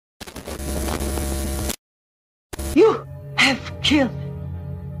You have killed,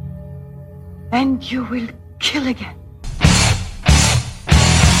 and you will kill again.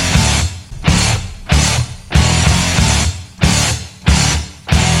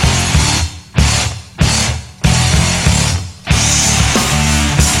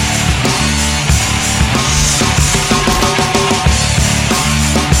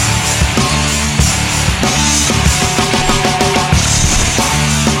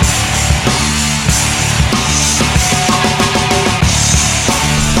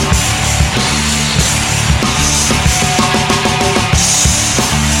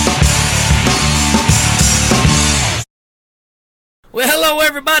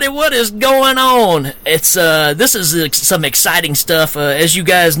 Everybody, what is going on? It's this is some exciting stuff. As you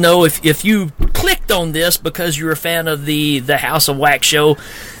guys know, if you clicked on this because you're a fan of the House of Wax show,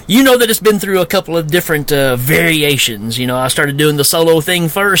 you know that it's been through a couple of different variations. You know, I started doing the solo thing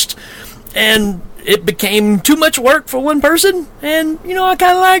first, and it became too much work for one person, and you know, I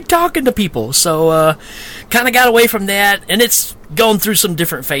kind of like talking to people, so kind of got away from that, and it's gone through some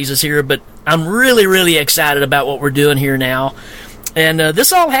different phases here, but I'm really excited about what we're doing here now. And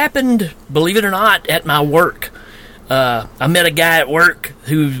this all happened, believe it or not, at my work. I met a guy at work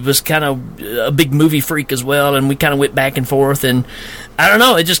who was kind of a big movie freak as well, and we kind of went back and forth, and I don't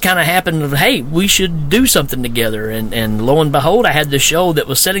know, it just kind of happened of, hey, we should do something together, and lo and behold, I had this show that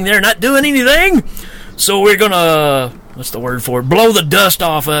was sitting there not doing anything, so we're gonna, what's the word for it, blow the dust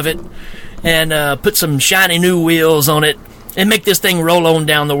off of it, and put some shiny new wheels on it, and make this thing roll on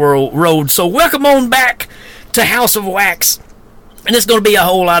down the road. So welcome on back to House of Wax. And it's going to be a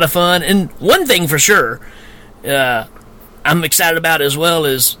whole lot of fun. And one thing for sure I'm excited about as well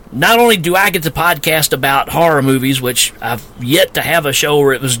is not only do I get to podcast about horror movies, which I've yet to have a show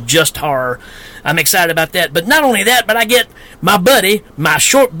where it was just horror. I'm excited about that. But not only that, but I get my buddy, my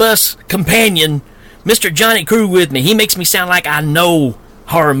short bus companion, Mr. Johnny Krug with me. He makes me sound like I know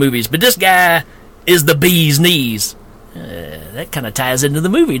horror movies. But this guy is the bee's knees. That kind of ties into the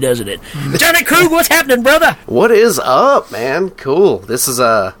movie, doesn't it? Johnny Krug, what's happening, brother? What is up, man? Cool. This is,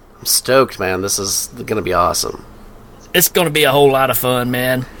 I'm stoked, man. This is going to be awesome. It's going to be a whole lot of fun,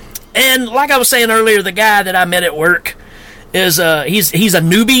 man. And like I was saying earlier, the guy that I met at work is, he's a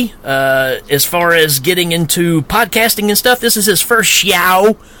newbie, as far as getting into podcasting and stuff. This is his first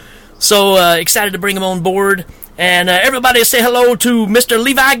show. So, excited to bring him on board. And everybody say hello to Mr.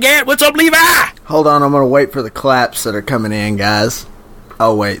 Levi Garrett. What's up, Levi? Hold on, I'm going to wait for the claps that are coming in, guys.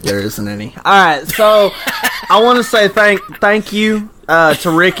 Oh, wait, there isn't any. All right, so I want to say thank you to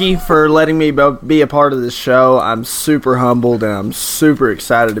Ricky for letting me be a part of this show. I'm super humbled, and I'm super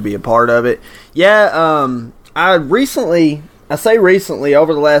excited to be a part of it. Yeah, I recently,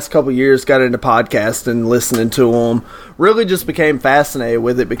 over the last couple years, got into podcasting, listening to them. Really just became fascinated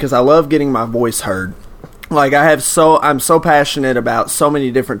with it because I love getting my voice heard. Like, I'm so passionate about so many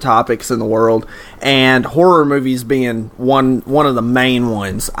different topics in the world, and horror movies being one of the main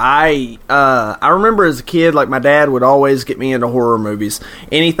ones. I remember as a kid, like, my dad would always get me into horror movies.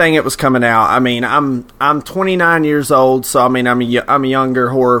 Anything that was coming out. I mean, I'm 29 years old, so I mean, I'm a younger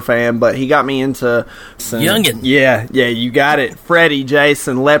horror fan, but he got me into youngin'. Yeah, you got it. Freddy,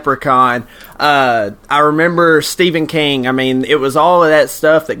 Jason, Leprechaun. I remember Stephen King. I mean, it was all of that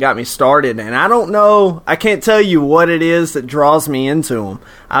stuff that got me started, and I can't tell you what it is that draws me into them.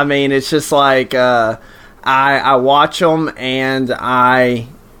 I mean, it's just like, I watch them, and I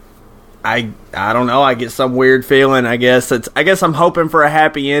don't know, I get some weird feeling. I guess I'm hoping for a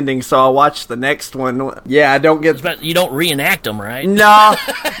happy ending, so I'll watch the next one. Yeah, I don't get... But you don't reenact them, right? No,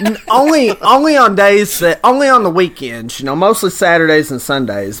 only on the weekends, you know, mostly Saturdays and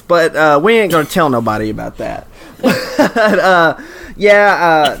Sundays, but we ain't gonna tell nobody about that. But,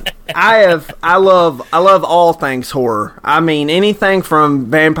 I love all things horror. I mean, anything from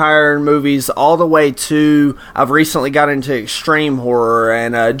vampire movies all the way to, I've recently got into extreme horror,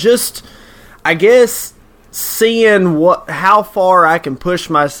 and just, I guess, seeing how far I can push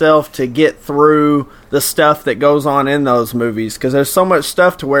myself to get through the stuff that goes on in those movies, because there's so much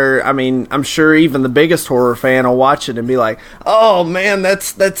stuff to where, I mean, I'm sure even the biggest horror fan will watch it and be like, oh man,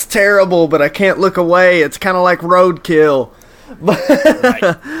 that's terrible, but I can't look away. It's kind of like Roadkill.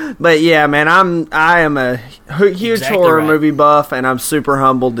 But yeah, man, I am a huge horror movie buff, and I'm super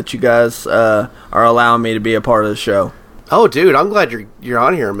humbled that you guys are allowing me to be a part of the show. Oh, dude, I'm glad you're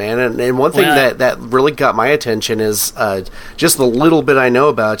on here, man. And one thing that really got my attention is just the little bit I know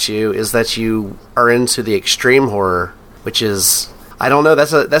about you is that you are into the extreme horror, which is, I don't know,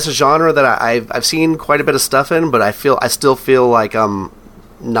 that's a genre that I've seen quite a bit of stuff in, but I still feel like I'm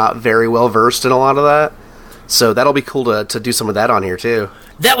not very well versed in a lot of that. So that'll be cool to do some of that on here too.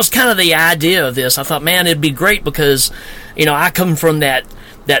 that was kind of the idea of this. I thought, man, it'd be great because, I come from that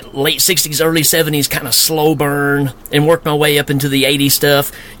late 60s, early 70s kind of slow burn and worked my way up into the 80s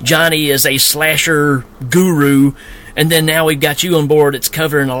stuff. Johnny is a slasher guru, and then now we've got you on board. It's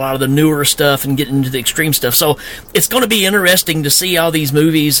covering a lot of the newer stuff and getting into the extreme stuff. So it's going to be interesting to see all these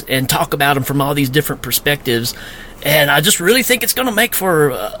movies and talk about them from all these different perspectives. And I just really think it's going to make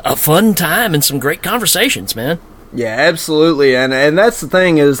for a fun time and some great conversations, man. Yeah, absolutely. And that's the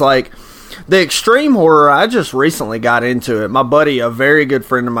thing is, like, the extreme horror, I just recently got into it. My buddy, a very good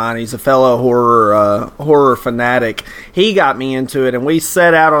friend of mine, he's a fellow horror fanatic. He got me into it, and we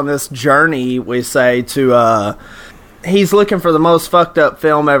set out on this journey, we say, to... he's looking for the most fucked up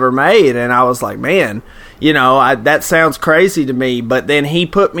film ever made, and I was like, man, that sounds crazy to me. But then he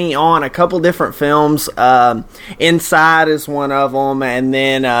put me on a couple different films. Inside is one of them, and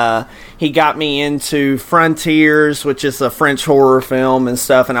then he got me into Frontiers, which is a French horror film and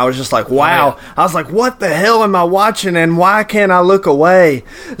stuff, and I was just like, wow. Oh, yeah. I was like, what the hell am I watching, and why can't I look away?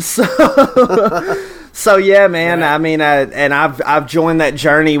 So yeah, man. Right. I mean, I've joined that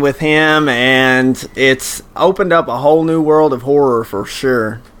journey with him, and it's opened up a whole new world of horror for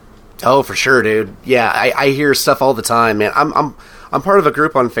sure. Oh, for sure, dude. Yeah, I hear stuff all the time, man. I'm part of a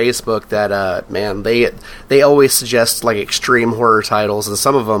group on Facebook that man, they always suggest like extreme horror titles, and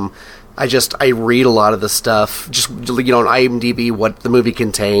some of them I read a lot of the stuff just on IMDb what the movie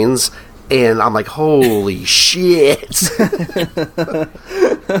contains, and I'm like, holy shit.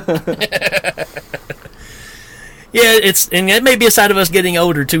 Yeah, and it may be a side of us getting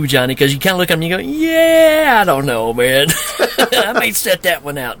older too, Johnny, because you kind of look at them and you go, yeah, I don't know, man. I may set that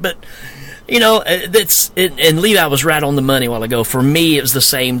one out. But, and Levi was right on the money a while ago. For me, it was the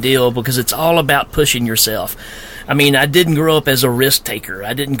same deal because it's all about pushing yourself. I mean, I didn't grow up as a risk taker.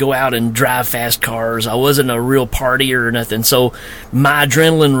 I didn't go out and drive fast cars. I wasn't a real partier or nothing. So my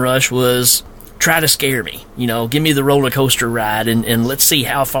adrenaline rush was try to scare me. Give me the roller coaster ride and let's see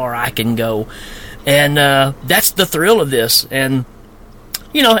how far I can go. And that's the thrill of this. And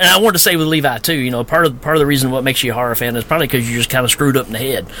and I wanted to say with Levi too, part of the reason what makes you a horror fan is probably because you're just kind of screwed up in the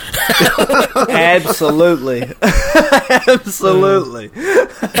head. Absolutely. Absolutely.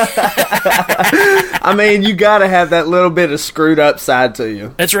 I mean, you got to have that little bit of screwed up side to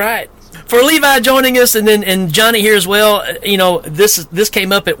you. That's right. For Levi joining us, and Johnny here as well, this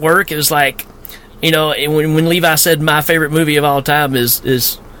came up at work. It was like, when Levi said my favorite movie of all time is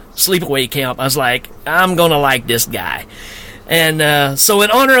Sleepaway Camp, I was like, I'm gonna like this guy. And so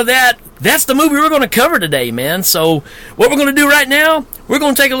in honor of that, that's the movie we're going to cover today, man. So what we're going to do right now, we're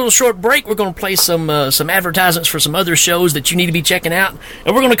going to take a little short break. We're going to play some advertisements for some other shows that you need to be checking out,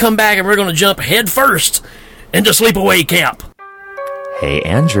 and we're going to come back and we're going to jump head first into Sleepaway Camp. Hey,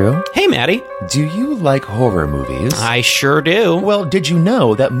 Andrew. Hey, Maddie. Do you like horror movies? I sure do. Well, did you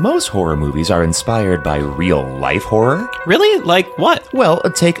know that most horror movies are inspired by real-life horror? Really? Like what? Well,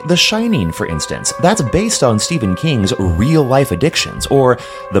 take The Shining, for instance. That's based on Stephen King's real-life addictions, or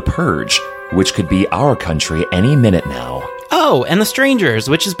The Purge, which could be our country any minute now. Oh, and The Strangers,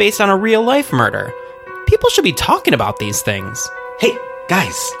 which is based on a real-life murder. People should be talking about these things. Hey,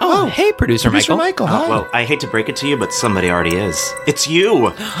 guys. Oh, hey, Producer Michael. Hi. Well, I hate to break it to you, but somebody already is. It's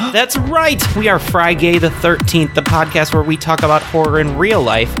you. That's right. We are Friday the 13th, the podcast where we talk about horror in real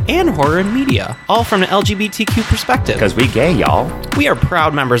life and horror in media, all from an LGBTQ perspective. Because we gay, y'all. We are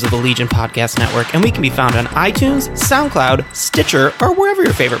proud members of the Legion Podcast Network, and we can be found on iTunes, SoundCloud, Stitcher, or wherever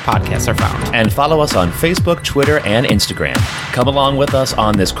your favorite podcasts are found. And follow us on Facebook, Twitter, and Instagram. Come along with us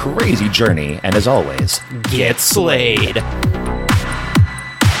on this crazy journey, and as always, get slayed.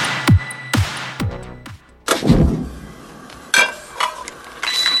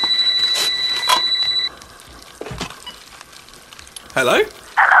 Hello?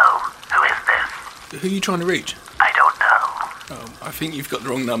 Hello, who is this? Who are you trying to reach? I don't know. Oh, I think you've got the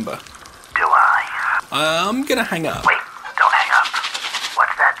wrong number. Do I? I'm gonna hang up. Wait, don't hang up.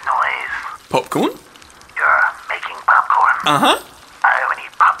 What's that noise? Popcorn? You're making popcorn? Uh-huh. I only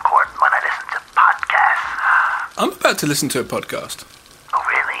eat popcorn when I listen to podcasts. I'm about to listen to a podcast. Oh,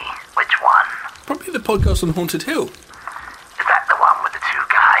 really? Which one? Probably the podcast on Haunted Hill. Is that the one with the two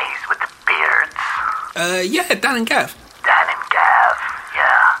guys with the beards? Yeah, Dan and Gav. Dan and Gav,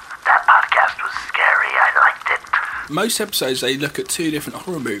 yeah. That podcast was scary. I liked it. Most episodes, they look at two different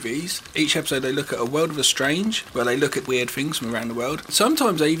horror movies. Each episode, they look at a World of the Strange, where they look at weird things from around the world.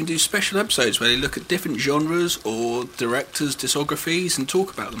 Sometimes they even do special episodes where they look at different genres or directors' discographies and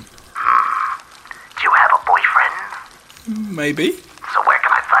talk about them. Do you have a boyfriend? Maybe. So where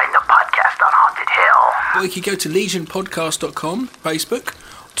can I find the podcast on Haunted Hill? Well, you could go to legionpodcast.com, Facebook,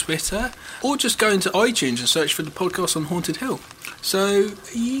 Twitter, or just go into iTunes and search for the podcast on Haunted Hill. So,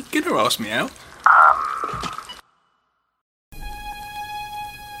 are you gonna ask me out?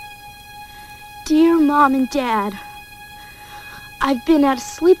 Dear Mom and Dad, I've been at a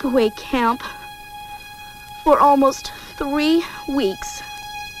sleepaway camp for almost 3 weeks.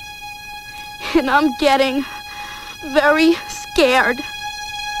 And I'm getting very scared.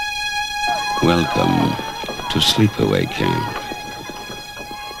 Welcome to Sleepaway Camp.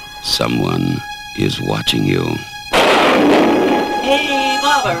 Someone is watching you. Hey,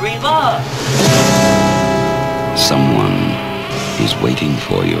 Baba, Reba! Someone is waiting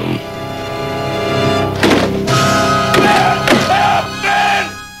for you.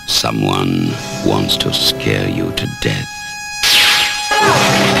 Someone wants to scare you to death.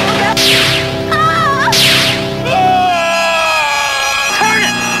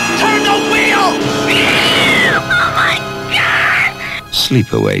 Turn the wheel! Oh my God!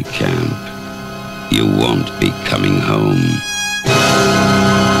 Sleepaway Camp. You won't be coming home.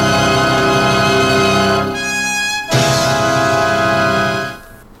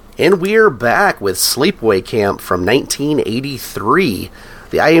 And we're back with Sleepaway Camp from 1983.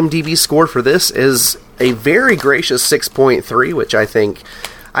 The IMDb score for this is a very gracious 6.3, which I think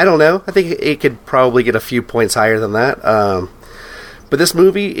it could probably get a few points higher than that. But this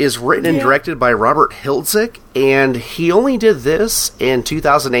movie is written and directed by Robert Hiltzik, and he only did this in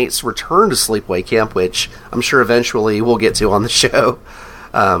 2008's Return to Sleepaway Camp, which I'm sure eventually we'll get to on the show.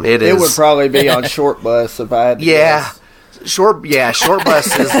 It would probably be on Short Bus if I had to guess. Short Bus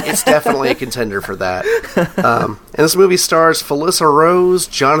it's definitely a contender for that. And this movie stars Felissa Rose,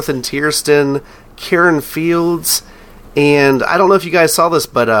 Jonathan Tiersten, Karen Fields, and I don't know if you guys saw this,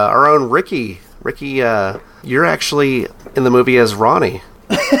 but our own Ricky, you're actually in the movie as Ronnie.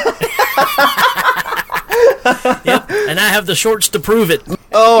 Yep, and I have the shorts to prove it.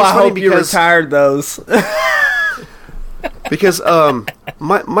 Oh, I hope you retired those. Because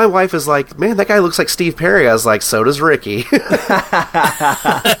my wife is like, man, that guy looks like Steve Perry. I was like, so does Ricky.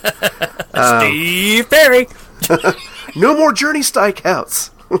 Steve Perry. No more Journey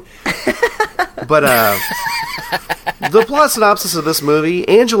strikeouts. But the plot synopsis of this movie: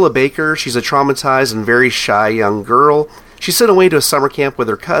 Angela Baker, she's a traumatized and very shy young girl. She's sent away to a summer camp with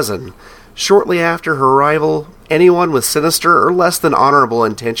her cousin. Shortly after her arrival, anyone with sinister or less than honorable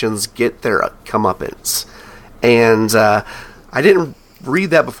intentions get their comeuppance. And I didn't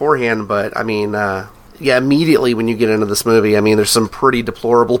read that beforehand, but I mean, immediately when you get into this movie, I mean, there's some pretty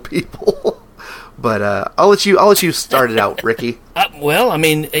deplorable people. But I'll let you start it out, Ricky. Well, I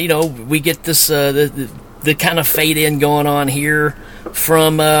mean, we get this the kind of fade in going on here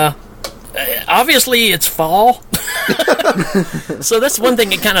from obviously it's fall. So that's one thing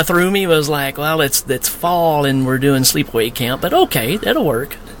that kind of threw me, was like, well, it's fall and we're doing sleepaway camp, but okay, that'll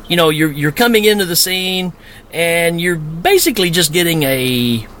work. You're coming into the scene and you're basically just getting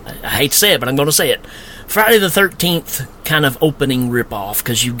I hate to say it, but I'm going to say it, Friday the 13th kind of opening ripoff,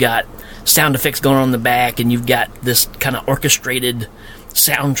 because you've got sound effects going on in the back and you've got this kind of orchestrated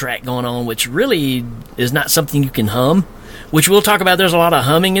soundtrack going on, which really is not something you can hum, which we'll talk about. There's a lot of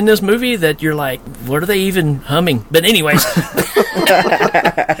humming in this movie that you're like, what are they even humming? But anyways,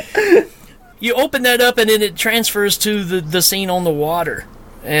 you open that up and then it transfers to the scene on the water.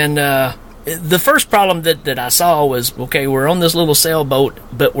 And the first problem that I saw was, okay, we're on this little sailboat,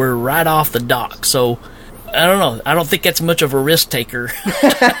 but we're right off the dock. So, I don't know. I don't think that's much of a risk taker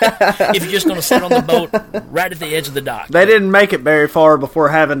if you're just going to sit on the boat right at the edge of the dock. They didn't make it very far before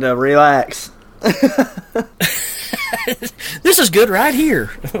having to relax. This is good right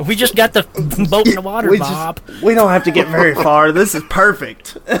here. We just got the boat in the water, Bob. We don't have to get very far. This is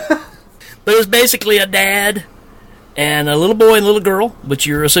perfect. But it's basically a dad and a little boy and a little girl, which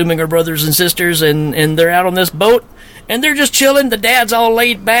you're assuming are brothers and sisters, and they're out on this boat, and they're just chilling. The dad's all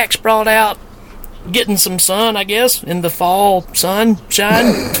laid back, sprawled out, getting some sun, I guess, in the fall sunshine.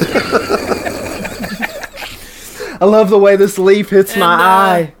 I love the way this leaf hits my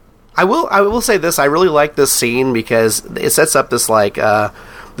eye. I will say this: I really like this scene because it sets up this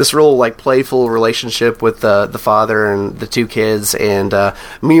this real playful relationship with the father and the two kids, and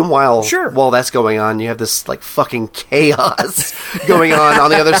meanwhile, while that's going on, you have this fucking chaos going on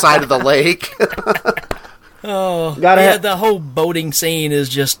the other side of the lake. Oh, yeah, the whole boating scene is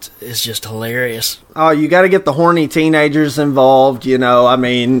just hilarious. Oh, you got to get the horny teenagers involved, I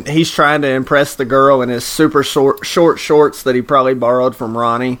mean, he's trying to impress the girl in his super short shorts that he probably borrowed from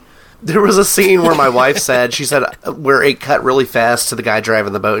Ronnie. There was a scene where my wife said, where it cut really fast to the guy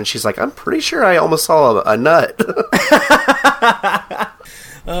driving the boat, and she's like, I'm pretty sure I almost saw a nut.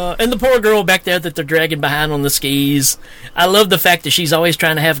 And the poor girl back there that they're dragging behind on the skis. I love the fact that she's always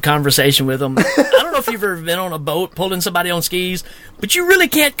trying to have a conversation with them. I don't know if you've ever been on a boat pulling somebody on skis, but you really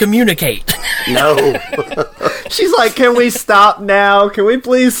can't communicate. No. She's like, can we stop now? Can we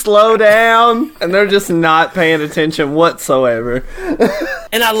please slow down? And they're just not paying attention whatsoever.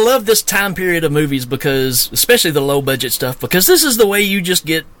 And I love this time period of movies because, especially the low budget stuff, because this is the way you just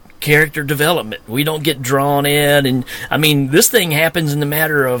get character development. We don't get drawn in, and I mean, this thing happens in the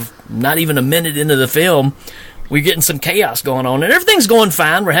matter of not even a minute into the film. We're getting some chaos going on, and everything's going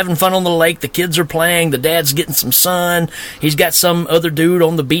fine. We're having fun on the lake. The kids are playing. The dad's getting some sun. He's got some other dude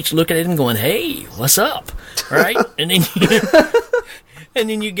on the beach looking at him going, hey, what's up? Right? And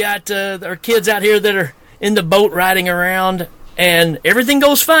then you got our kids out here that are in the boat riding around, and everything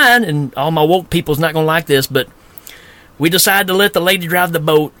goes fine, and all my woke people's not going to like this, but we decide to let the lady drive the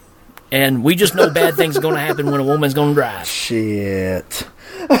boat, and we just know bad things are going to happen when a woman's going to drive. Shit.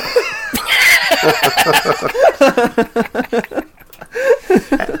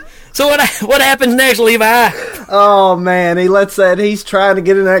 So what happens next, Levi? Oh man, he's trying to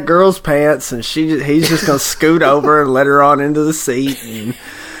get in that girl's pants, and he's just gonna scoot over and let her on into the seat. And,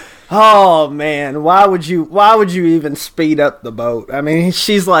 oh man, why would you even speed up the boat? I mean,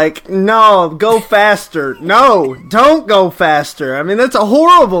 she's like, no, go faster. No, don't go faster. I mean, that's a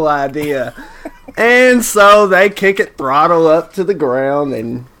horrible idea. And so they kick it throttle up to the ground,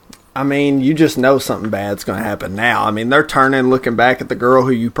 and I mean, you just know something bad's going to happen now. I mean, they're turning, looking back at the girl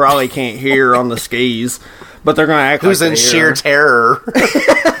who you probably can't hear on the skis, but they're going to act who's like in sheer terror.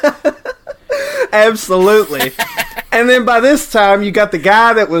 Absolutely. And then by this time, you got the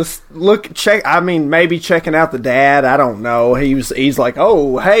guy that was maybe checking out the dad. I don't know. He's like,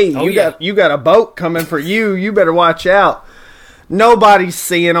 oh, hey, you got a boat coming for you. You better watch out. Nobody's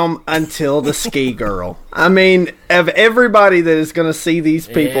seeing them until the ski girl. I mean, of everybody that is going to see these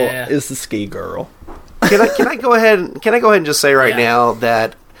people is the ski girl. Can I go ahead and just say right now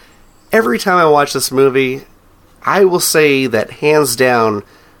that every time I watch this movie, I will say that hands down,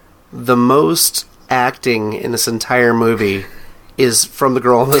 the most acting in this entire movie is from the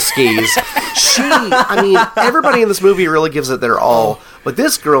girl on the skis. Everybody in this movie really gives it their all, but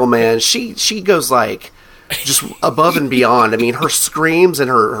this girl, man, she goes like just above and beyond. I mean, her screams and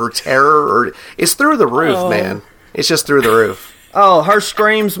her terror is through the roof, man. It's just through the roof. Oh, her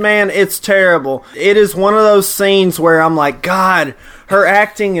screams, man, it's terrible. It is one of those scenes where I'm like, God, her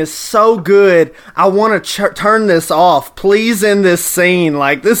acting is so good. I want to turn this off. Please end this scene.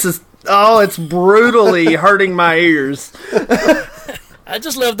 Like, this is, it's brutally hurting my ears. I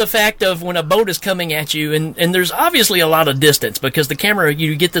just love the fact of when a boat is coming at you, and there's obviously a lot of distance because the camera,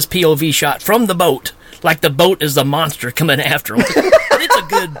 you get this POV shot from the boat, like the boat is the monster coming after them. It's a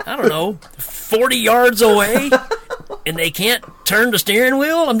good, 40 yards away, and they can't turn the steering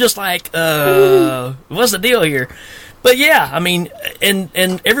wheel. I'm just like, what's the deal here? But yeah, I mean,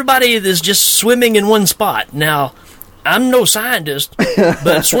 and everybody is just swimming in one spot. Now, I'm no scientist,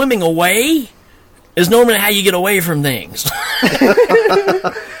 but swimming away is normally how you get away from things.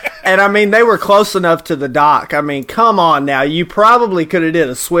 And I mean, they were close enough to the dock. I mean, come on now. You probably could have did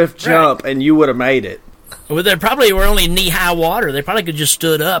a swift jump and you would have made it. Well, they probably were only knee-high water. They probably could just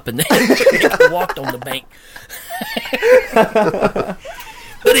stood up and then walked on the bank.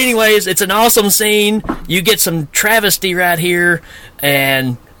 But anyways, it's an awesome scene. You get some travesty right here,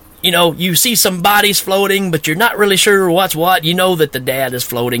 and you see some bodies floating, but you're not really sure what's what. You know that the dad is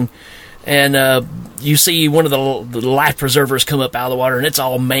floating, and you see one of the life preservers come up out of the water, and it's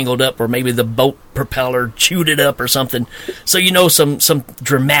all mangled up, or maybe the boat propeller chewed it up or something. So some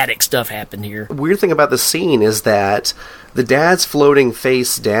dramatic stuff happened here. Weird thing about the scene is that the dad's floating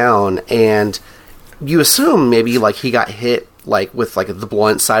face down, and you assume maybe like he got hit with the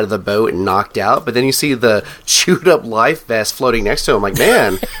blunt side of the boat and knocked out, but then you see the chewed up life vest floating next to him. Like,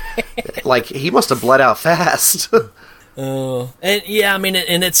 man, like he must have bled out fast. And yeah, I mean,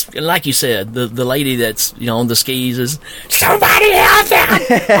 and it's like you said, the lady that's on the skis is somebody help them!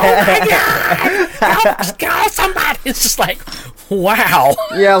 Oh my God! Call somebody! It's just like, wow.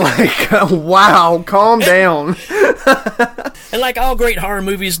 Yeah, like wow, calm down. And like all great horror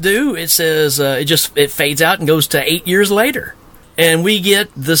movies do, it says it fades out and goes to 8 years later, and we get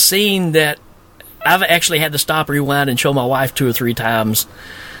the scene that I've actually had to stop, rewind, and show my wife 2 or 3 times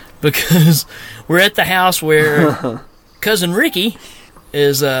because we're at the house where Cousin Ricky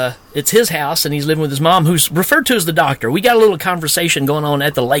is it's his house, and he's living with his mom, who's referred to as the doctor. We got a little conversation going on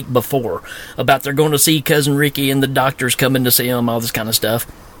at the lake before about they're going to see Cousin Ricky and the doctor's coming to see him, all this kind of stuff.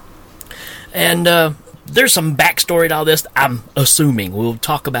 And there's some backstory to all this, I'm assuming. We'll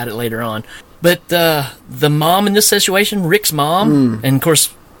talk about it later on. But the mom in this situation, Rick's mom, and of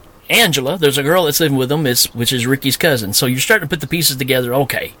course Angela, there's a girl that's living with them, which is Ricky's cousin. So you're starting to put the pieces together.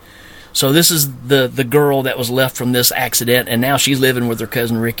 Okay, so this is the girl that was left from this accident, and now she's living with her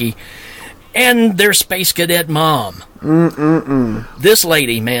cousin Ricky and their space cadet mom. This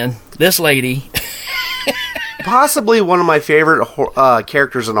lady, man, this lady. Possibly one of my favorite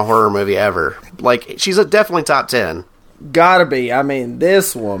characters in a horror movie ever. Like, she's definitely top 10. Gotta be. I mean,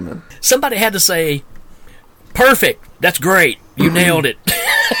 this woman. Somebody had to say, perfect, that's great, you nailed it.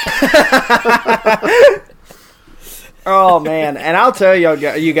 Oh, man. And I'll tell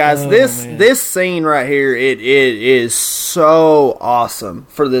you guys, this scene right here, it is so awesome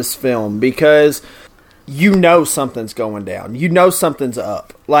for this film because you know something's going down. You know something's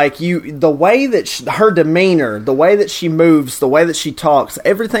up. Like, the way that her demeanor, the way that she moves, the way that she talks,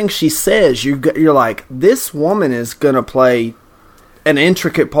 everything she says, you're like, this woman is going to play an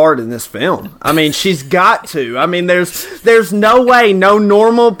intricate part in this film. I mean, she's got to. I mean, there's no way no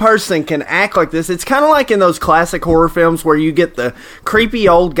normal person can act like this. It's kind of like in those classic horror films where you get the creepy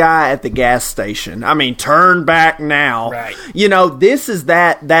old guy at the gas station. I mean, Turn Back Now. Right. You know, this is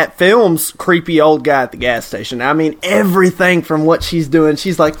that film's creepy old guy at the gas station. I mean, everything from what she's doing,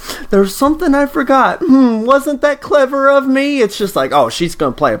 she's like, there's something I forgot. Wasn't that clever of me? It's just like, oh, she's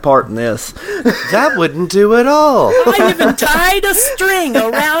going to play a part in this. That wouldn't do at all. I even tied a string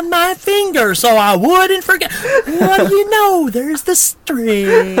around my finger so I wouldn't forget. What do you know? There's the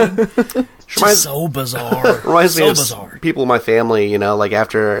string. Just so bizarre. Reminds me So of bizarre. people in my family, you know, like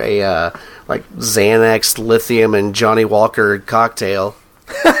after a like Xanax, lithium, and Johnny Walker cocktail.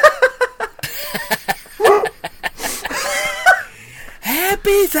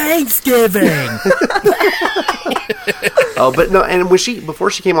 Happy Thanksgiving. Oh, but no, and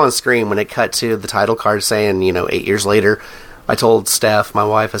before she came on screen, when it cut to the title card saying, 8 years later, I told Steph, my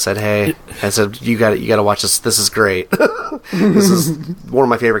wife, I said, you got to watch this. This is great. This is one of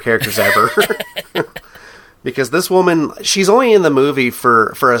my favorite characters ever. Because this woman, she's only in the movie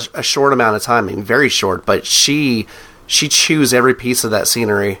for a short amount of time. I mean, very short, but she chews every piece of that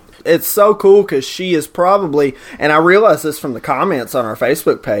scenery. It's so cool because she is probably, and I realized this from the comments on our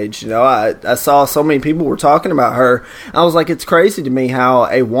Facebook page, I saw so many people were talking about her. I was like, it's crazy to me how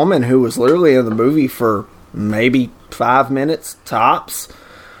a woman who was literally in the movie for maybe 5 minutes tops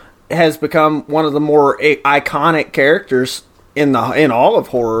has become one of the more iconic characters in all of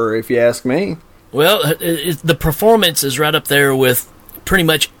horror, if you ask me. Well, the performance is right up there with pretty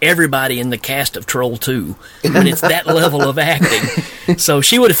much everybody in the cast of Troll 2 when it's that level of acting. So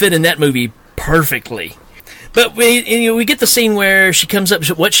she would have fit in that movie perfectly. But we get the scene where she comes up,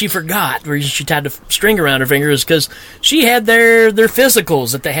 what she forgot, where she tied a string around her finger, is because she had their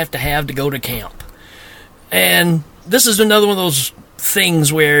physicals that they have to go to camp. And this is another one of those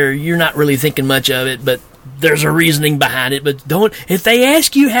things where you're not really thinking much of it, but there's a reasoning behind it. But if they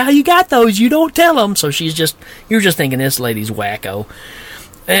ask you how you got those, you don't tell them. So you're just thinking this lady's wacko.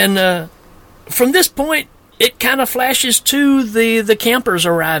 And from this point, it kind of flashes to the campers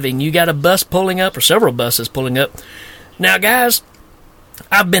arriving. You got a bus pulling up, or several buses pulling up. Now, guys,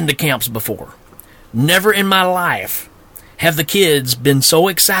 I've been to camps before. Never in my life have the kids been so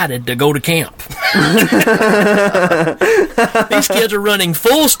excited to go to camp. These kids are running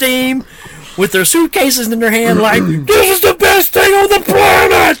full steam with their suitcases in their hand like, this is the best thing on the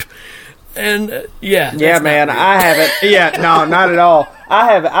planet! And, Yeah, man, I haven't. Yeah, no, not at all.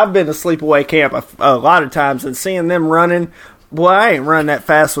 I've been to sleepaway camp a lot of times, and seeing them running, boy, I ain't run that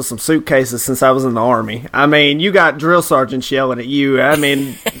fast with some suitcases since I was in the Army. I mean, you got drill sergeants yelling at you. I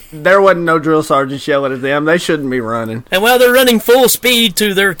mean, there wasn't no drill sergeants yelling at them. They shouldn't be running. And while they're running full speed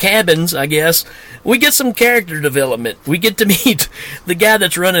to their cabins, I guess, we get some character development. We get to meet the guy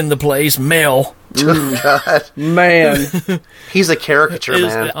that's running the place, Mel. God. Man. He's a caricature,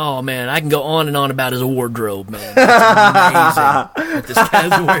 man. Oh, man, I can go on and on about his wardrobe, man. It's amazing what this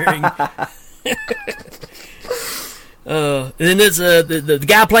guy's wearing. And then there's the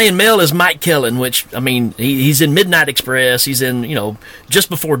guy playing Mel is Mike Killen, which, I mean, he's in Midnight Express. He's in, Just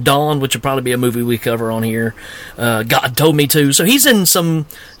Before Dawn, which will probably be a movie we cover on here. God Told Me To. So he's in some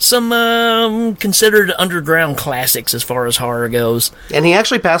considered underground classics as far as horror goes. And he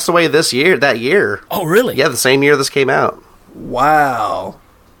actually passed away that year. Oh, really? Yeah, the same year this came out. Wow.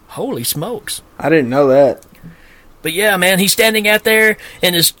 Holy smokes. I didn't know that. But yeah, man, he's standing out there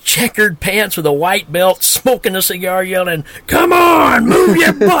in his checkered pants with a white belt, smoking a cigar, yelling, "Come on, move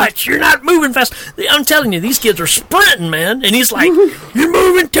your butts! You're not moving fast." I'm telling you, these kids are sprinting, man. And he's like, "You're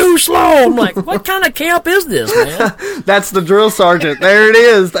moving too slow." I'm like, what kind of camp is this, man? That's the drill sergeant. There it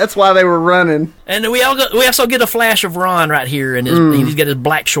is. That's why they were running. And we also get a flash of Ron right here, and he's got his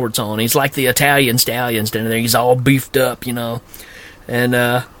black shorts on. He's like the Italian stallion standing there. He's all beefed up,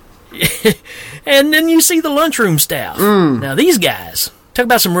 And And then you see the lunchroom staff. Now, these guys, talk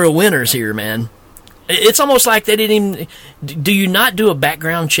about some real winners here, man. It's almost like they didn't even... Do you not do a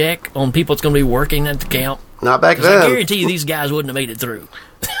background check on people that's going to be working at the camp? Not back then. I guarantee you these guys wouldn't have made it through.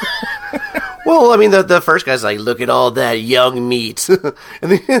 Well, I mean, the first guy's like, look at all that young meat.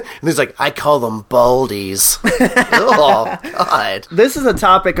 and he's like, I call them baldies. Oh, God. This is a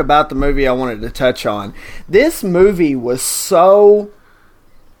topic about the movie I wanted to touch on. This movie was so...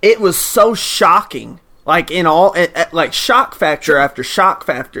 It was so shocking. Like, like shock factor after shock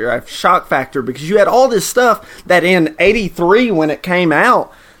factor after shock factor, because you had all this stuff that in 83 when it came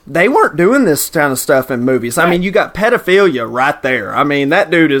out, they weren't doing this kind of stuff in movies. I mean, you got pedophilia right there. I mean,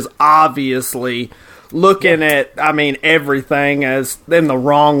 that dude is obviously looking at, everything as in the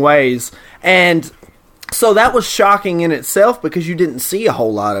wrong ways. And so that was shocking in itself because you didn't see a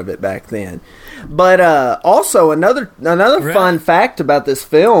whole lot of it back then. But also another fun fact about this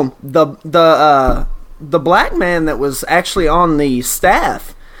film, the black man that was actually on the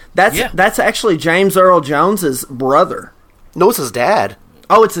staff, that's actually James Earl Jones's brother. No, it's his dad.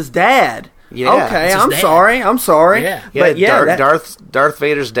 Oh, it's his dad. Yeah. Okay, I'm sorry. Yeah. But Darth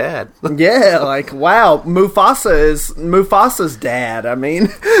Vader's dad. Yeah, like, wow, Mufasa is Mufasa's dad. I mean...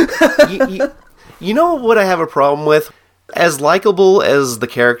 You know what I have a problem with? As likable as the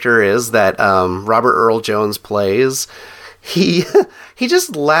character is that Robert Earl Jones plays, he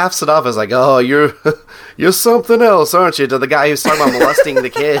just laughs it off as like, oh, you're something else, aren't you? To the guy who's talking about molesting the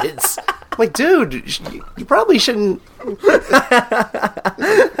kids. I'm like, dude, you probably shouldn't.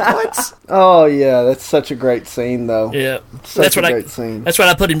 What? Oh yeah, that's such a great scene, though. Yeah, such a great scene. That's what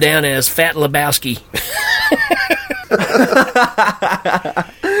I put him down as, Fat Lebowski.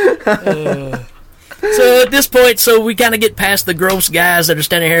 So at this point, we kind of get past the gross guys that are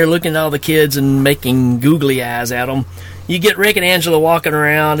standing here looking at all the kids and making googly eyes at them. You get Rick and Angela walking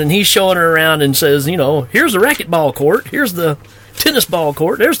around, and he's showing her around and says, here's the racquetball court, here's the tennis ball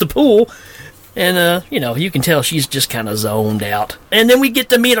court, there's the pool. And, you can tell she's just kind of zoned out. And then we get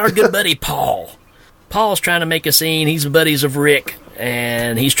to meet our good buddy Paul. Paul's trying to make a scene. He's buddies of Rick,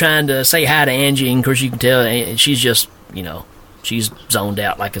 and he's trying to say hi to Angie, and of course you can tell she's just, she's zoned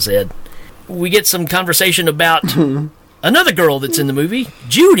out, like I said. We get some conversation about another girl that's in the movie,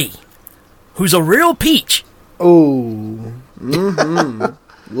 Judy, who's a real peach. Ooh.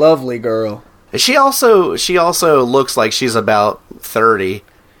 Mm-hmm. Lovely girl. She also looks like she's about 30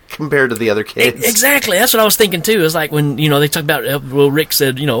 compared to the other kids. Exactly. That's what I was thinking too. It's like when, they talk about, Rick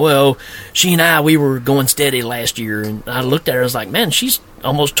said, she and I, we were going steady last year, and I looked at her, I was like, man, she's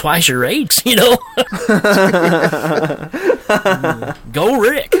almost twice your age, Go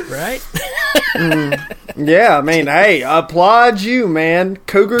Rick, right? Yeah, hey, applaud you, man.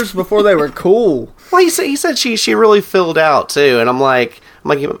 Cougars before they were cool. Well, he said she really filled out too, and I'm like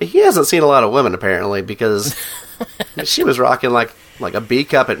he hasn't seen a lot of women apparently, because she was rocking like a B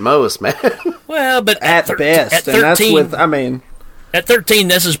cup at most, man. Well, but at best, at 13, and that's with at 13,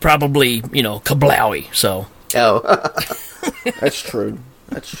 this is probably kablowy. So that's true.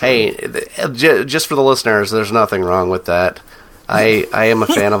 Hey, just for the listeners, there's nothing wrong with that. I am a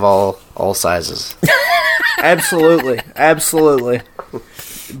fan of all sizes. Absolutely.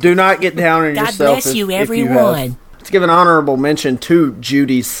 Do not get down on yourself. God bless you, everyone. Let's give an honorable mention to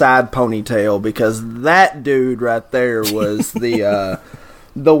Judy's side ponytail, because that dude right there was the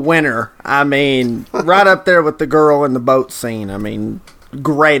winner. Right up there with the girl in the boat scene.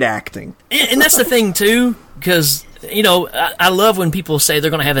 Great acting. And that's the thing too, because I love when people say they're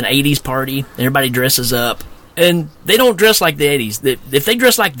going to have an 80s party and everybody dresses up, and they don't dress like the 80s. If they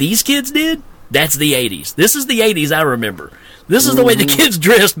dress like these kids did, that's the 80s. This is the 80s I remember. This is the way the kids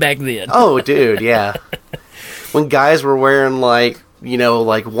dressed back then. Oh, dude, yeah. When guys were wearing like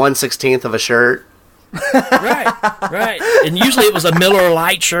 1/16 of a shirt. Right. And usually it was a Miller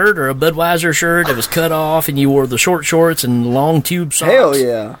Lite shirt or a Budweiser shirt that was cut off, and you wore the short shorts and long tube socks. Hell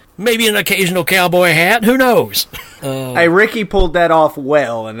yeah. Maybe an occasional cowboy hat. Who knows? Hey, Ricky pulled that off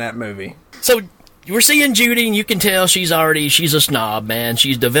well in that movie. So we're seeing Judy, and you can tell she's a snob, man.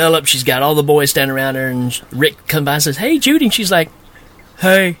 She's developed. She's got all the boys standing around her, and Rick comes by and says, hey, Judy. And she's like,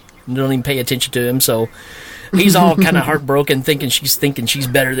 hey. And don't even pay attention to him, so he's all kind of heartbroken, thinking she's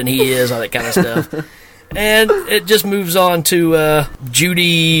better than he is, all that kind of stuff. And it just moves on to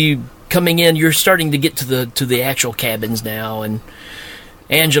Judy coming in. You're starting to get to the actual cabins now, and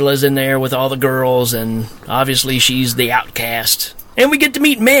Angela's in there with all the girls, and obviously she's the outcast. And we get to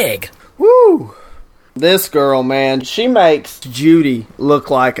meet Meg. Woo! This girl, man, she makes Judy look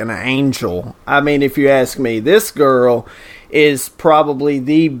like an angel. If you ask me, this girl is probably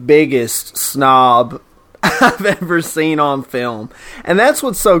the biggest snob I've ever seen on film. And that's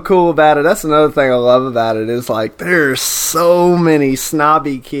what's so cool about it. That's another thing I love about it is like there's so many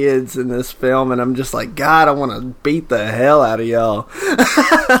snobby kids in this film, and I'm just like, God, I want to beat the hell out of y'all.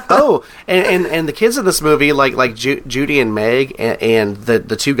 Oh, and the kids in this movie, like Judy and Meg, and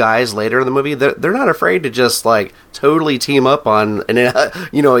the two guys later in the movie, they're not afraid to just like totally team up on a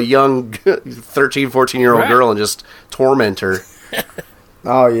young 13, 14-year-old girl and just torment her.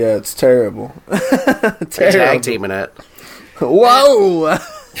 Oh yeah, it's terrible. Terrible. Tag teaming it. Whoa.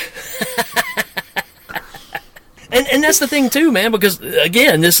 And that's the thing too, man, because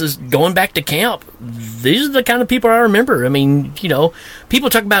again, this is going back to camp. These are the kind of people I remember. I mean, people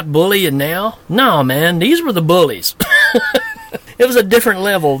talk about bullying now. No, man, these were the bullies. It was a different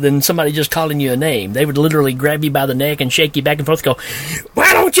level than somebody just calling you a name. They would literally grab you by the neck and shake you back and forth and go,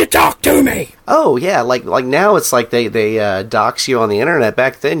 "Why don't you talk to me?" Oh, yeah, like now it's like they dox you on the internet.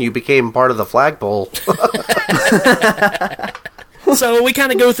 Back then, you became part of the flagpole. So we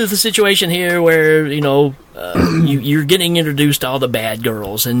kind of go through the situation here where, you're getting introduced to all the bad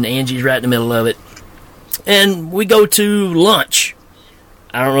girls, and Angie's right in the middle of it. And we go to lunch.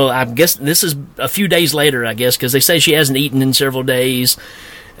 I don't know, I guess this is a few days later, because they say she hasn't eaten in several days.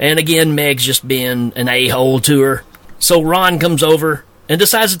 And again, Meg's just being an a-hole to her. So Ron comes over and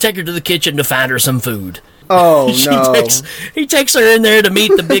decides to take her to the kitchen to find her some food. Oh, no. He takes her in there to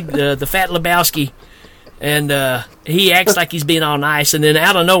meet the Fat Lebowski. And he acts like he's being all nice, and then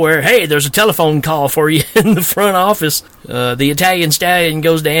out of nowhere, hey, there's a telephone call for you in the front office. The Italian stallion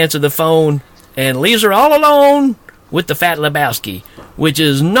goes to answer the phone and leaves her all alone with the Fat Lebowski, which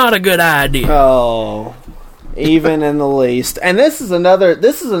is not a good idea. Oh, even in the least. And this is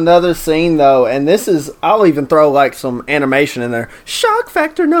another scene though, and I'll even throw like some animation in there. Shock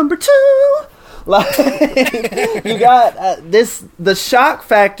factor number 2. Like you got the shock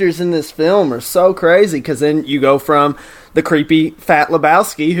factors in this film are so crazy, because then you go from the creepy Fat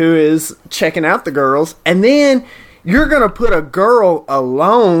Lebowski who is checking out the girls, and then you're gonna put a girl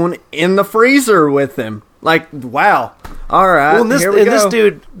alone in the freezer with him. Like, wow. All right, well, here we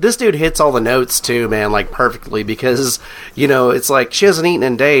go. This dude hits all the notes too, man, like perfectly, because it's like she hasn't eaten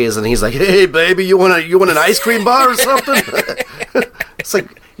in days, and he's like, "Hey, baby, you want an ice cream bar or something?" It's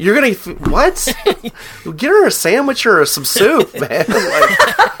like, you're gonna what? Get her a sandwich or some soup, man.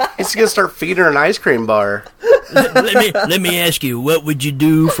 Like, he's gonna start feeding her an ice cream bar. Let me ask you, what would you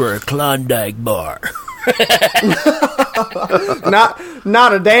do for a Klondike bar? Not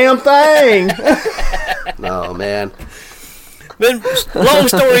a damn thing. No, man. Then, long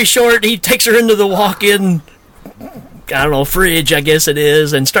story short, he takes her into the walk-in, fridge, I guess it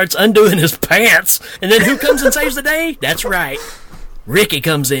is, and starts undoing his pants. And then who comes and saves the day? That's right. Ricky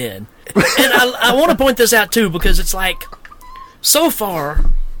comes in. And I want to point this out, too, because it's like, so far,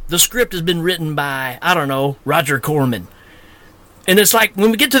 the script has been written by, Roger Corman. And it's like, when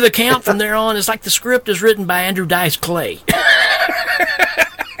we get to the camp from there on, it's like the script is written by Andrew Dice Clay.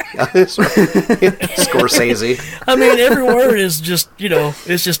 Scorsese. I mean, every word is just,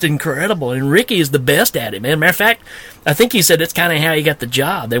 it's just incredible. And Ricky is the best at it, man. Matter of fact, I think he said it's kind of how he got the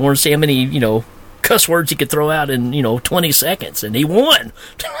job. They wanted to see how many, cuss words he could throw out in, 20 seconds, and he won.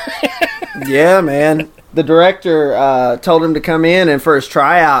 Yeah, man. The director told him to come in and for his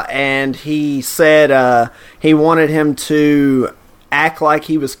tryout, and he said he wanted him to act like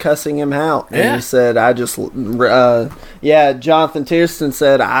he was cussing him out. And yeah. He said, Jonathan Tiersten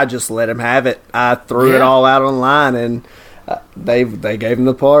said, I just let him have it. I threw it all out online, and they gave him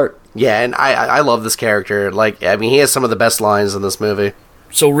the part. Yeah, and I love this character. Like, I mean, he has some of the best lines in this movie.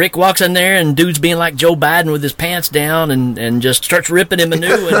 So Rick walks in there, and dude's being like Joe Biden with his pants down, and just starts ripping him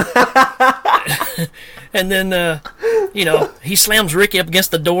anew. And then, he slams Ricky up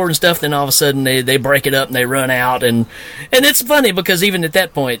against the door and stuff. Then all of a sudden, they break it up and they run out. And it's funny because even at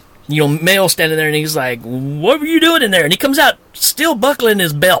that point, Mel's standing there and he's like, "What were you doing in there?" And he comes out still buckling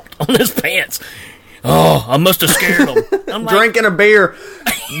his belt on his pants. Oh, I must have scared him. I'm like, drinking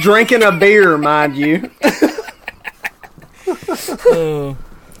a beer, mind you.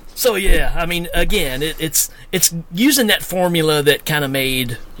 So yeah, I mean, again, it's using that formula that kind of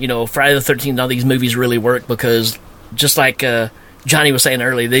made Friday the 13th and all these movies really work, because just like Johnny was saying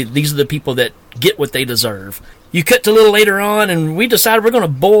earlier, these are the people that get what they deserve. You cut to a little later on, and we decided we're going to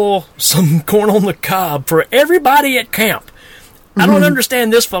boil some corn on the cob for everybody at camp. I don't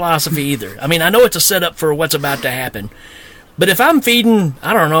understand this philosophy either. I mean, I know it's a setup for what's about to happen, but if I'm feeding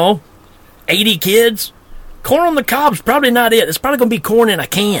 80 kids. Corn on the cob's probably not it. It's probably going to be corn in a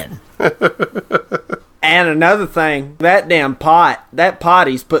can. And another thing, that damn pot, that pot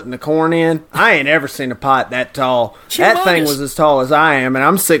he's putting the corn in, I ain't ever seen a pot that tall. That thing was as tall as I am, and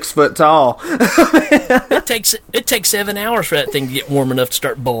I'm 6 foot tall. It takes 7 hours for that thing to get warm enough to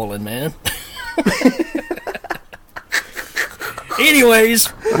start boiling, man.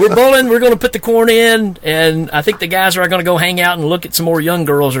 Anyways, we're bowling. We're going to put the corn in, and I think the guys are going to go hang out and look at some more young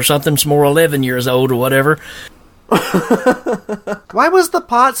girls or something, some more 11 years old or whatever. Why was the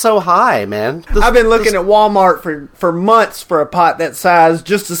pot so high, man? I've been looking at Walmart for months for a pot that size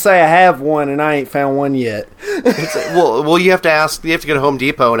just to say I have one, and I ain't found one yet. Well, you have to ask. You have to go to Home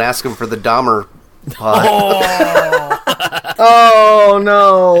Depot and ask them for the Dahmer pot. Oh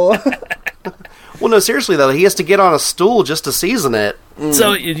no. Well, no, seriously, though, he has to get on a stool just to season it.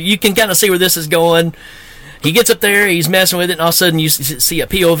 So you can kind of see where this is going. He gets up there, he's messing with it, and all of a sudden you see a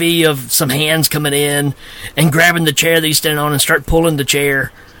POV of some hands coming in and grabbing the chair that he's standing on and start pulling the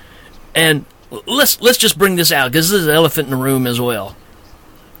chair. And let's just bring this out, because this is an elephant in the room as well.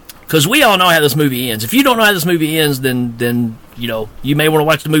 Because we all know how this movie ends. If you don't know how this movie ends, then you may want to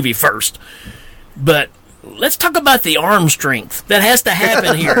watch the movie first. But let's talk about the arm strength that has to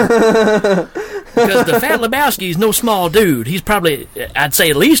happen here. Because the Fat Lebowski is no small dude. He's probably, I'd say,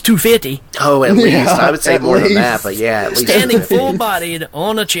 at least 250. Oh, at least. I would say more than that, but yeah, at least. Standing full-bodied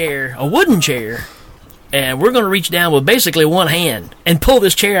on a chair, a wooden chair, and we're going to reach down with basically one hand and pull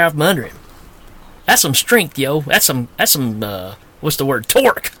this chair out from under him. That's some strength, yo. That's some what's the word?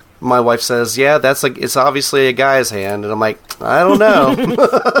 Torque. My wife says, yeah, it's obviously a guy's hand. And I'm like, I don't know.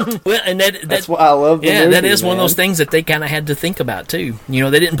 Well, and that's why I love the movie, that is one of those things that they kind of had to think about, too.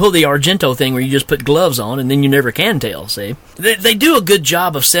 They didn't pull the Argento thing where you just put gloves on and then you never can tell, see? They do a good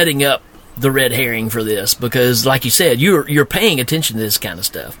job of setting up the red herring for this because, like you said, you're paying attention to this kind of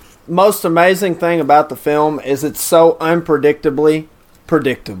stuff. Most amazing thing about the film is it's so unpredictably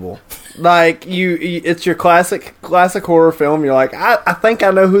predictable. Like it's your classic horror film. You're like, I think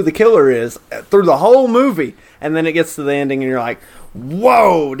I know who the killer is through the whole movie, and then it gets to the ending, and you're like,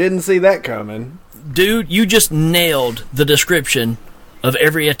 whoa, didn't see that coming. Dude, you just nailed the description of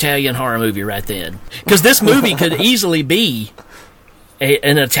every Italian horror movie right then, because this movie could easily be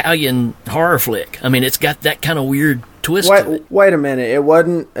an Italian horror flick. I mean, it's got that kind of weird twist to it. Wait a minute, it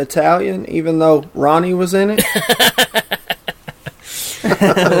wasn't Italian, even though Ronnie was in it.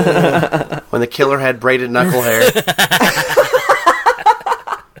 When the killer had braided knuckle hair.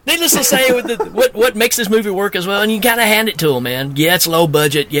 Needless to say, what makes this movie work as well, and you gotta hand it to him, man. Yeah, it's low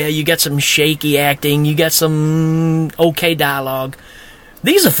budget. Yeah, you got some shaky acting. You got some okay dialogue.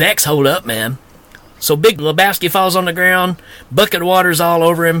 These effects hold up, man. So Big Lebowski falls on the ground, bucket of water's all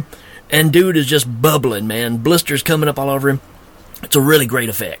over him, and dude is just bubbling, man. Blisters coming up all over him. It's a really great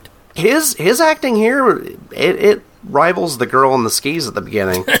effect. His acting here, it rivals the girl on the skis at the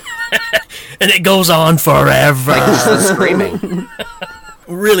beginning. And it goes on forever. Like just the screaming.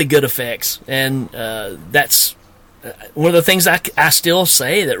 Really good effects. And that's one of the things I still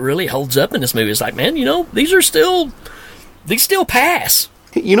say that really holds up in this movie. It's like, man, these still pass.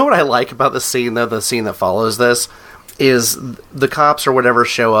 You know what I like about the scene, though? The scene that follows this is the cops or whatever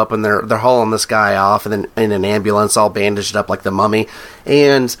show up and they're hauling this guy off and then in an ambulance all bandaged up like the mummy.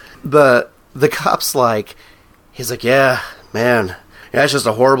 And the cop's like, he's like, yeah, man, yeah, it's just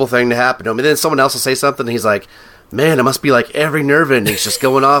a horrible thing to happen to him. And then someone else will say something, and he's like, man, it must be like every nerve ending's just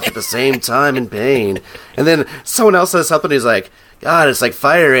going off at the same time in pain. And then someone else says something, he's like, God, it's like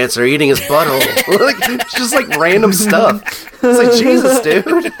fire ants are eating his butthole. Like, it's just like random stuff. It's like, Jesus,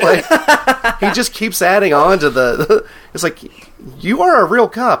 dude. Like, he just keeps adding on to it's like, you are a real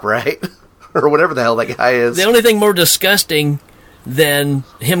cop, right? Or whatever the hell that guy is. The only thing more disgusting than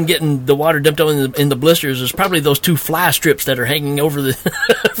him getting the water dumped on in the blisters is probably those 2 fly strips that are hanging over the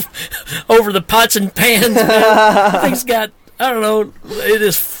over the pots and pans. The thing's got, I don't know, it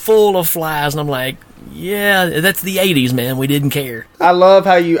is full of flies, and I'm like, yeah, that's the 80s, man. We didn't care. I love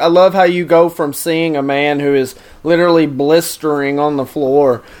how you go from seeing a man who is literally blistering on the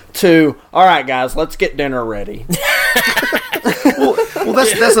floor to, all right, guys, let's get dinner ready. well,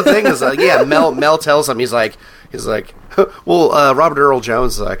 that's the thing is, Mel tells him, he's like, well, Robert Earl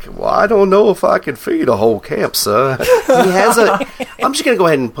Jones is like, well, I don't know if I can feed a whole camp, sir. I'm just gonna go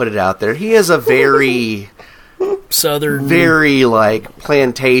ahead and put it out there. He has a very southern, very like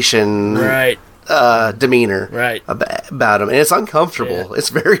plantation, right? Demeanor, right, about him, and it's uncomfortable. Yeah. It's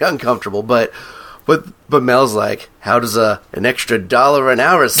very uncomfortable, but Mel's like, how does an extra $1 an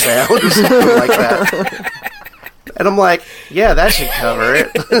hour sound, or something like that. And I'm like, yeah, that should cover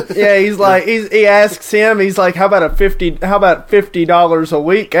it. Yeah, he's like, he asks him, he's like, how about $50 a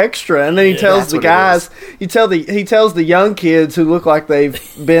week extra? And then he tells the guys, he tells the young kids who look like they've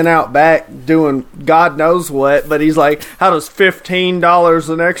been out back doing God knows what, but he's like, how does $15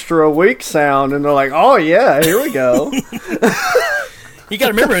 an extra a week sound? And they're like, oh yeah, here we go. You got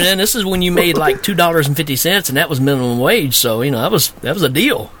to remember, man, this is when you made like $2.50, and that was minimum wage. So that was a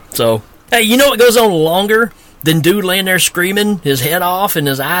deal. So hey, you know what goes on longer than dude laying there screaming his head off and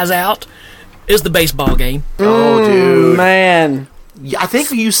his eyes out is the baseball game. Oh, dude, man, I think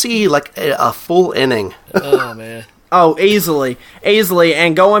you see like a full inning. Oh man. Oh, easily.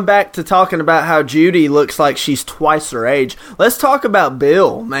 And going back to talking about how Judy looks like she's twice her age, let's talk about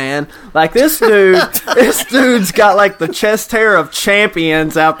Bill, man. Like, this dude's got, like, the chest hair of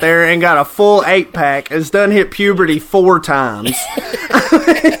champions out there and got a full 8-pack, has done hit puberty 4 times.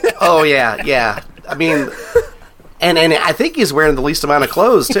 Oh, yeah. I mean, and I think he's wearing the least amount of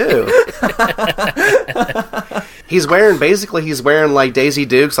clothes, too. He's wearing like Daisy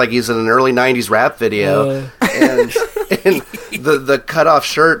Dukes, like he's in an early 90s rap video. And the cut-off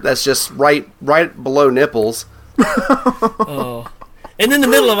shirt that's just right below nipples. Oh. And in the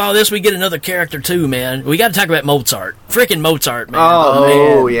middle of all this, we get another character, too, man. We got to talk about Mozart. Freaking Mozart, man.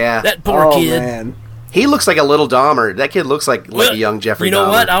 Oh, yeah. That poor kid. Man. He looks like a little Dahmer. That kid looks like a young Jeffrey Dahmer. You know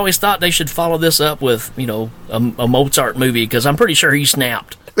what? I always thought they should follow this up with, a Mozart movie, because I'm pretty sure he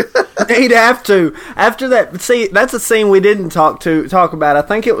snapped. He'd have to. After that, see, that's a scene we didn't talk about. I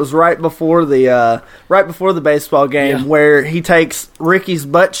think it was right before the baseball game where he takes Ricky's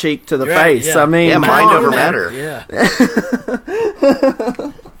butt cheek to the face. Yeah. I mean, mind over matter. Yeah.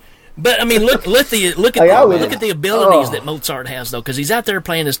 But I mean, look at the abilities that Mozart has, though, because he's out there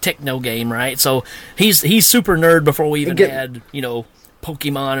playing his techno game, right? So he's super nerd before we even had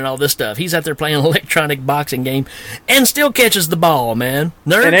Pokemon and all this stuff. He's out there playing an electronic boxing game and still catches the ball, man.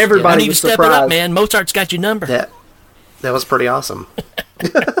 Nerds, and everybody need to step it up, man. Mozart's got your number. That was pretty awesome.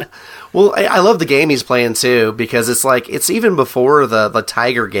 Well, I love the game he's playing too, because it's even before the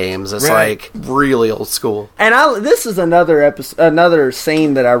Tiger games. It's like really old school. And this is another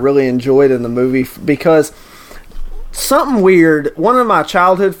scene that I really enjoyed in the movie, because something weird. One of my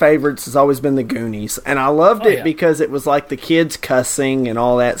childhood favorites has always been the Goonies, and I loved it because it was like the kids cussing and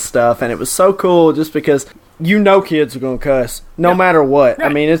all that stuff, and it was so cool just because kids are going to cuss no matter what. Right.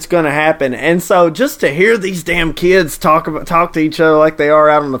 I mean, it's going to happen. And so just to hear these damn kids talk to each other like they are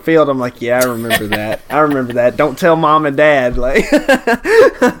out on the field, I'm like, yeah, I remember that. I remember that. Don't tell mom and dad. Like,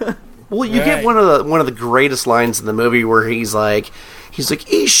 well, you get one of the greatest lines in the movie where he's like,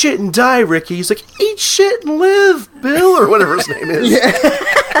 eat shit and die, Ricky. He's like, eat shit and live, Bill, or whatever his name is. Yeah.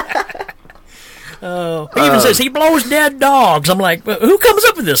 He even says he blows dead dogs. I'm like, who comes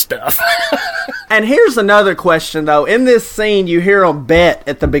up with this stuff? And here's another question, though. In this scene, you hear them bet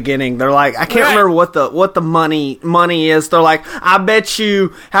at the beginning. They're like, I can't remember what the money is. They're like, I bet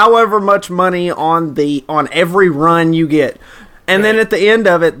you however much money on every run you get. And then at the end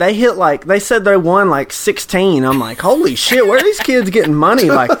of it, they said they won like 16. I'm like, holy shit, where are these kids getting money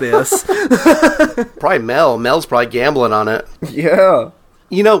like this? Probably Mel. Mel's probably gambling on it. Yeah.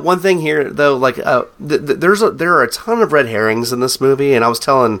 You know, one thing here, though, like, there are a ton of red herrings in this movie, and I was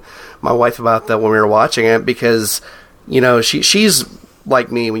telling my wife about that when we were watching it, because, she's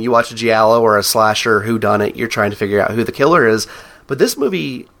like me. When you watch a giallo or a slasher whodunit, you're trying to figure out who the killer is. But this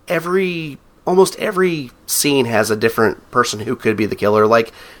movie, almost every scene has a different person who could be the killer.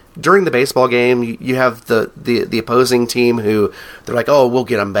 Like, during the baseball game, you have the opposing team who, they're like, oh, we'll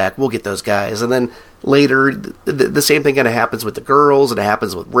get them back, we'll get those guys. And then later, the same thing kind of happens with the girls, and it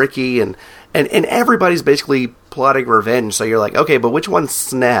happens with Ricky, and everybody's basically plotting revenge. So you're like, okay, but which one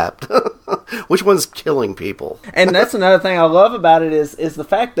snapped? Which one's killing people? And that's another thing I love about it is the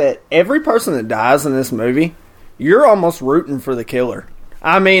fact that every person that dies in this movie, you're almost rooting for the killer.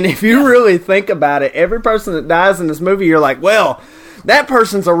 I mean, if you really think about it, every person that dies in this movie, you're like, well, that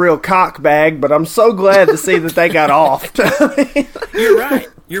person's a real cockbag, but I'm so glad to see that they got off. You're right.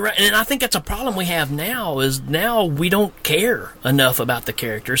 And I think that's a problem we have now, is now we don't care enough about the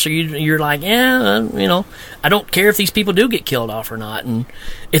character. So you're like, I don't care if these people do get killed off or not. And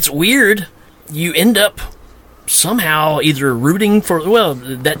it's weird. You end up somehow either rooting for,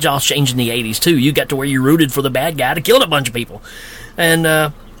 that Josh changed in the 80s too. You got to where you rooted for the bad guy to kill a bunch of people. And,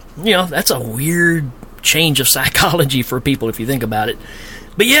 that's a weird change of psychology for people if you think about it.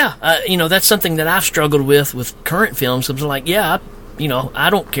 But that's something that I've struggled with current films. I'm like, I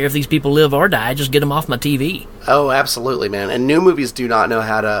don't care if these people live or die. Just get them off my TV. Oh, absolutely, man. And new movies do not know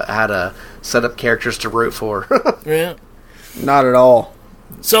how to set up characters to root for. Yeah. Not at all.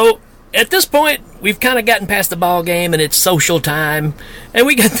 So, at this point, we've kind of gotten past the ball game, and it's social time, and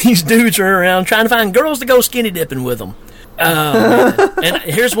we got these dudes running around trying to find girls to go skinny dipping with them. And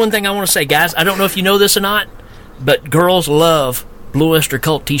here's one thing I want to say, guys. I don't know if you know this or not, but girls love Blue Oyster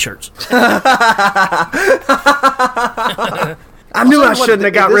Cult T-shirts. I knew I shouldn't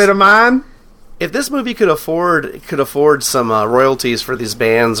have got rid of mine. If this movie could afford some royalties for these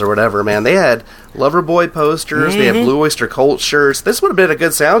bands or whatever, man, they had Loverboy posters, they had Blue Oyster Cult shirts. This would have been a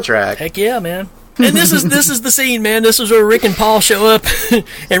good soundtrack. Heck yeah, man. And this is the scene, man. This is where Rick and Paul show up,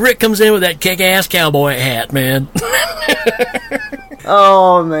 and Rick comes in with that kick-ass cowboy hat, man.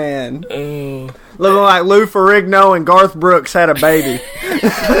 Oh, man. Looking like Lou Ferrigno and Garth Brooks had a baby.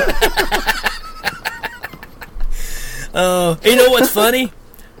 You know what's funny?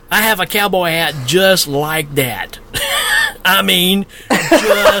 I have a cowboy hat just like that. I mean,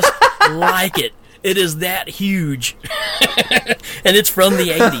 just like it. It is that huge. And it's from the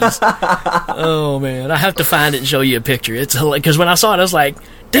 80s. Oh, man. I have to find it and show you a picture. It's because when I saw it, I was like,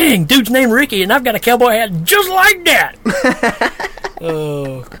 dang, dude's named Ricky, and I've got a cowboy hat just like that.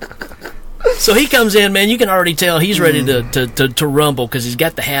 Oh. So he comes in, man. You can already tell he's ready to rumble because he's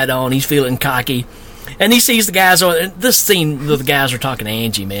got the hat on. He's feeling cocky. And he sees the guys on this scene. The guys are talking to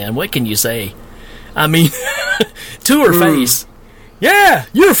Angie, man. What can you say? I mean, to her face. Yeah,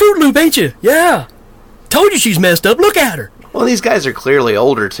 you're a Fruit Loop, ain't you? Yeah. Told you she's messed up. Look at her. Well, these guys are clearly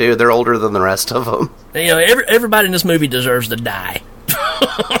older, too. They're older than the rest of them. You know, everybody in this movie deserves to die.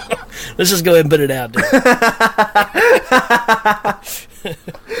 Let's just go ahead and put it out there.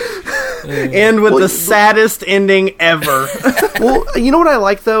 End with the saddest ending ever. Well, you know what I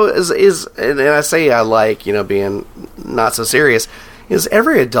like, though, is and I say I like, you know, being not so serious, is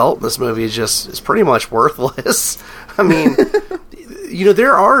every adult in this movie is pretty much worthless. I mean, you know,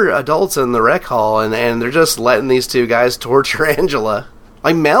 there are adults in the rec hall, and they're just letting these two guys torture Angela.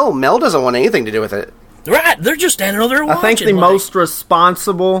 Like, Mel doesn't want anything to do with it. Right, they're just standing over there watching. I think the most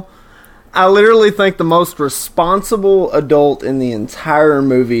responsible... I literally think the most responsible adult in the entire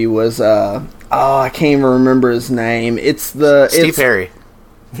movie was, I can't even remember his name. Steve Perry.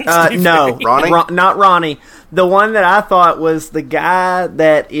 No, Ronnie? Not Ronnie. The one that I thought was the guy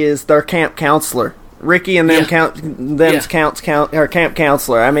that is their camp counselor. Ricky and them camp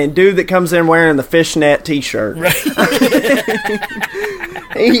counselor. I mean, dude that comes in wearing the fishnet T-shirt. Right.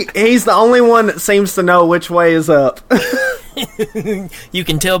 He's the only one that seems to know which way is up. You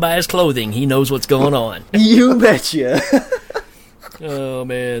can tell by his clothing. He knows what's going on. You betcha. Oh,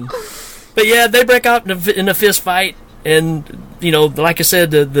 man. But yeah, they break out in a fist fight, and, you know, like I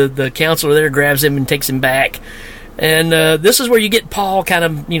said, the counselor there grabs him and takes him back. And this is where you get Paul kind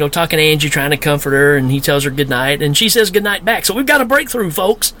of, you know, talking to Angie, trying to comfort her, and he tells her goodnight, and she says goodnight back. So we've got a breakthrough,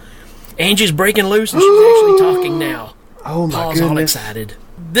 folks. Angie's breaking loose, and she's actually talking now. Oh, my Paul's goodness. all excited.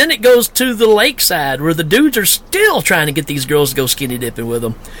 Then it goes to the lakeside, where the dudes are still trying to get these girls to go skinny dipping with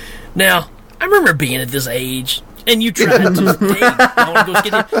them. Now, I remember being at this age, and you tried to, hey, I want to go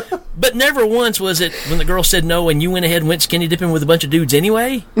skinny dipping. But never once was it when the girl said no, and you went ahead and went skinny dipping with a bunch of dudes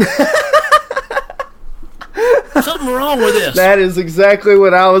anyway. Something wrong with this. That is exactly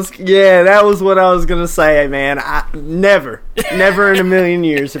what I was... Yeah, that was what I was going to say, man. Never in a million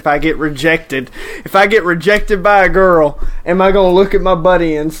years, if I get rejected by a girl, am I going to look at my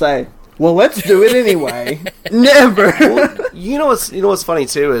buddy and say, well, let's do it anyway? Never. Well, you know what's funny,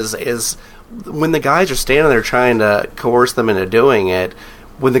 too, is when the guys are standing there trying to coerce them into doing it,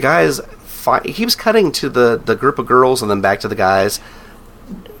 when the guys fight, he keeps cutting to the group of girls and then back to the guys.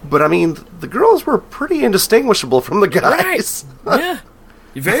 But, I mean, the girls were pretty indistinguishable from the guys. Right. Yeah.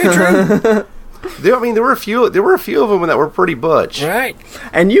 Very true. There were a few of them that were pretty butch. Right.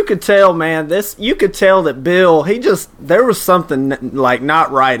 And you could tell, man, you could tell that Bill, there was something, like, not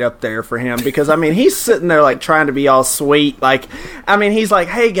right up there for him. Because, I mean, he's sitting there, like, trying to be all sweet. Like, I mean, he's like,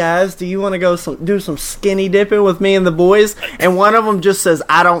 hey, guys, do you want to go do some skinny dipping with me and the boys? And one of them just says,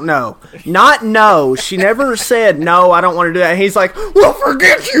 I don't know. Not no. She never said, no, I don't want to do that. And he's like, well,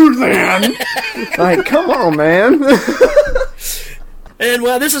 forget you then. Like, come on, man. And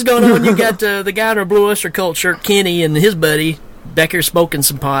while this is going on, you got the guy in our Blue Oyster Cult shirt, Kenny, and his buddy back here smoking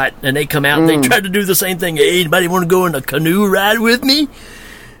some pot, and they come out and they try to do the same thing. Hey, anybody want to go on a canoe ride with me?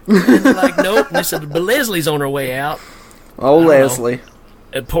 And they're like, nope. And they said, but Leslie's on her way out. Oh, Leslie.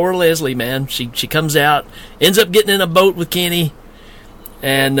 Poor Leslie, man. She comes out, ends up getting in a boat with Kenny,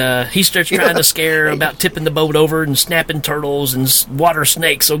 and he starts trying to scare her about tipping the boat over and snapping turtles and water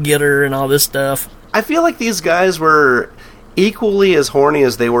snakes will get her and all this stuff. I feel like these guys were equally as horny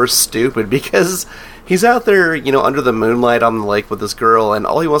as they were stupid, because He's out there, under the moonlight on the lake with this girl, and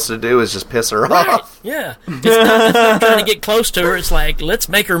all he wants to do is just piss her off. Yeah. It's not trying to get close to her. It's like, let's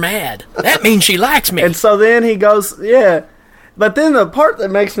make her mad. That means she likes me. And so then he goes, yeah. But then the part that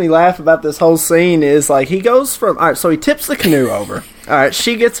makes me laugh about this whole scene is, like, he goes from... All right, so he tips the canoe over. All right,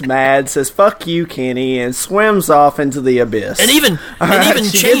 she gets mad, says, fuck you, Kenny, and swims off into the abyss. And even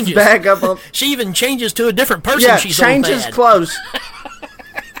she changes. Gets back up on, she even changes to a different person. Yeah, she's changes so mad. clothes.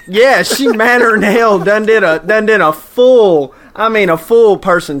 Yeah, she madder than hell. Done did a full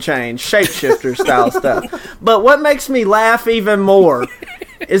person change, shapeshifter style stuff. But what makes me laugh even more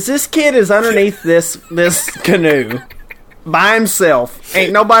is this kid is underneath this canoe by himself.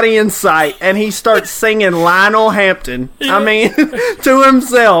 Ain't nobody in sight, and he starts singing Lionel Hampton. Yeah. I mean, to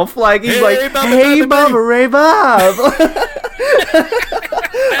himself, like he's like, "Hey, Bubba Ray Bob."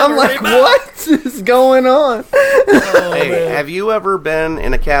 I'm like, what is going on? Hey, have you ever been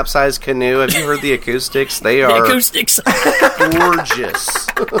in a capsized canoe? Have you heard the acoustics? They are acoustics. Gorgeous.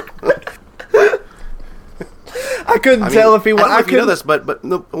 I couldn't tell if he was. I don't know if you know this, but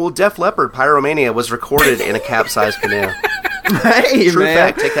Def Leppard Pyromania was recorded in a capsized canoe. Hey, True man.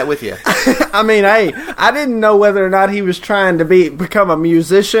 fact. Take that with you. I mean, hey, I didn't know whether or not he was trying to become a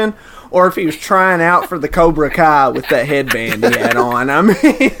musician or if he was trying out for the Cobra Kai with that headband he had on. I mean,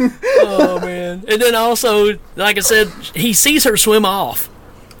 oh man! And then also, like I said, he sees her swim off,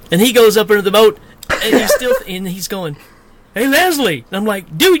 and he goes up into the boat, and he's going, "Hey, Leslie!" And I'm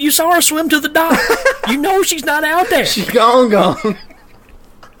like, "Dude, you saw her swim to the dock. You know she's not out there. She's gone."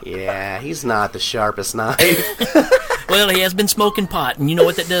 Yeah, he's not the sharpest knife. Well, he has been smoking pot, and you know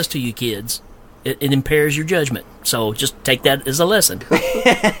what that does to you kids. It impairs your judgment. So just take that as a lesson.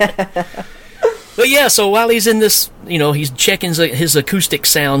 But yeah, so while he's in this, he's checking his acoustic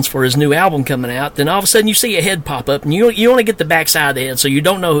sounds for his new album coming out, then all of a sudden you see a head pop up, and you only get the backside of the head, so you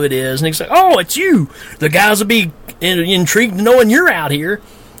don't know who it is. And he's like, "Oh, it's you." The guys will be intrigued knowing you're out here.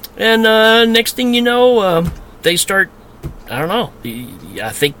 And next thing you know, they start, I don't know,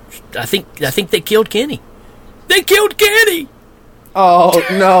 I think they killed Kenny. They killed Kenny! Oh,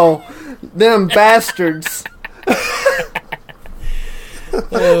 no. Them bastards.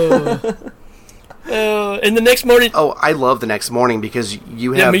 And the next morning... Oh, I love the next morning because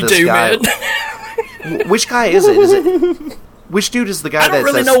you have me this too, guy... man. Which guy is it? Which dude is the guy I don't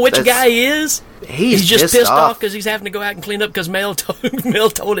really know which guy he is. He's just pissed off because he's having to go out and clean up because Mel told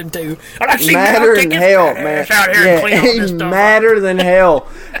him to. Madder than hell, man. Out here and clean up this He's stuff. madder than hell.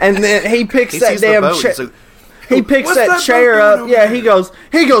 And then he picks that damn chair. He picks What's that that chair boat up. doing Yeah, over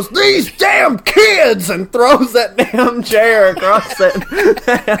he goes, "These damn kids," and throws that damn chair across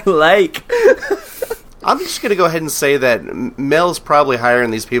that lake. I'm just going to go ahead and say that Mel's probably hiring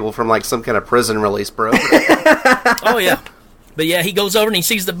these people from like some kind of prison release program. Oh, yeah. But yeah, he goes over and he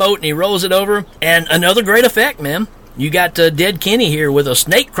sees the boat and he rolls it over. And another great effect, man. You got dead Kenny here with a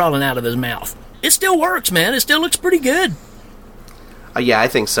snake crawling out of his mouth. It still works, man. It still looks pretty good. Yeah, I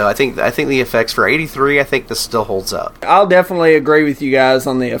think so. I think the effects for 83, I think this still holds up. I'll definitely agree with you guys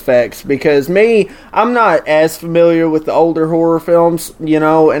on the effects because I'm not as familiar with the older horror films,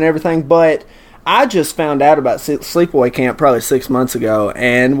 and everything, but I just found out about Sleepaway Camp probably 6 months ago,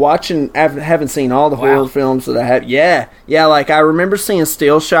 and haven't seen all the horror films that I have. Yeah, like I remember seeing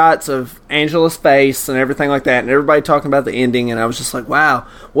still shots of Angela's face and everything like that, and everybody talking about the ending, and I was just like, wow,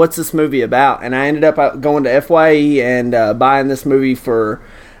 what's this movie about? And I ended up going to FYE and buying this movie for,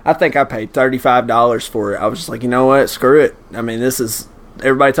 I think I paid $35 for it. I was just like, you know what, screw it. I mean,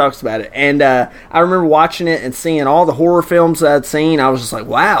 everybody talks about it. And I remember watching it and seeing all the horror films that I'd seen. I was just like,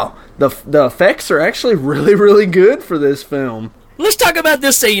 wow, the effects are actually really, really good for this film. Let's talk about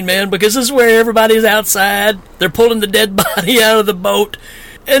this scene, man, because this is where everybody's outside. They're pulling the dead body out of the boat.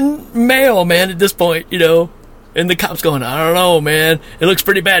 And Mel, man, at this point, and the cop's going, I don't know, man. It looks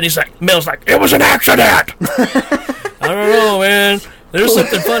pretty bad. And Mel's like, it was an accident. I don't know, man. There's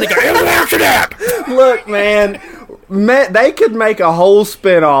something funny going, it was an accident. Look, man, they could make a whole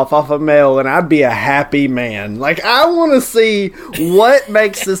spinoff off of Mel, and I'd be a happy man. Like, I want to see what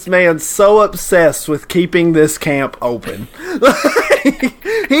makes this man so obsessed with keeping this camp open.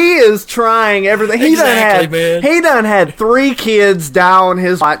 He is trying everything. He done had 3 kids die on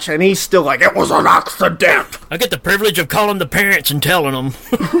his watch, and he's still like, it was an accident. I get the privilege of calling the parents and telling them.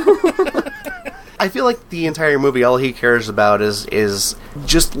 I feel like the entire movie, all he cares about is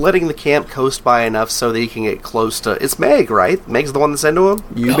just letting the camp coast by enough so that he can get close to... It's Meg, right? Meg's the one that's into him?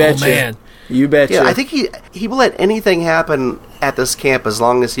 You betcha. Man. You betcha. Yeah, I think he will let anything happen at this camp as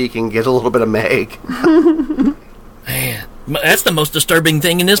long as he can get a little bit of Meg. Man, that's the most disturbing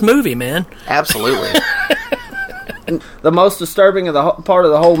thing in this movie, man. Absolutely. And the most disturbing of the part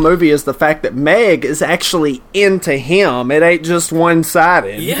of the whole movie is the fact that Meg is actually into him. It ain't just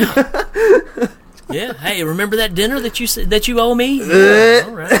one-sided. Yeah. Yeah. Hey, remember that dinner that you owe me? Yeah.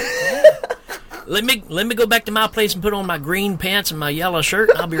 All right. Yeah. Let me go back to my place and put on my green pants and my yellow shirt,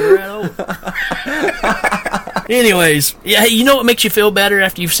 and I'll be right over. Anyways, yeah, you know what makes you feel better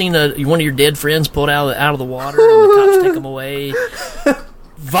after you've seen one of your dead friends pulled out of the water and the cops take them away?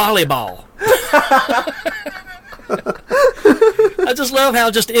 Volleyball. I just love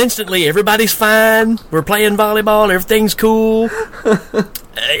how just instantly everybody's fine. We're playing volleyball. Everything's cool.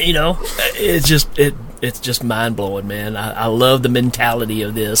 It's just mind blowing, man. I love the mentality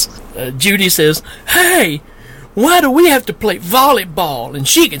of this. Judy says, "Hey, why do we have to play volleyball?" And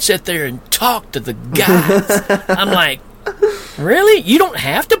she can sit there and talk to the guys. I'm like, really? You don't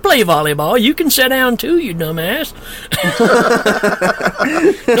have to play volleyball. You can sit down too, you dumbass.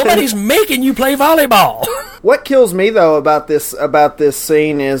 Nobody's making you play volleyball. What kills me though about this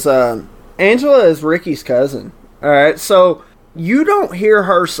scene is Angela is Ricky's cousin. All right, so you don't hear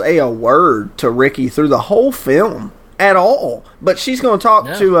her say a word to Ricky through the whole film at all. But she's going to talk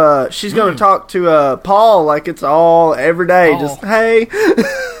to Paul like it's all every day. Just hey.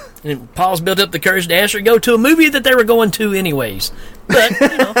 And Paul's built up the courage to ask her to go to a movie that they were going to anyways. But,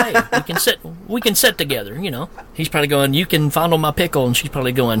 hey, we can sit together, He's probably going, "You can fondle my pickle," and she's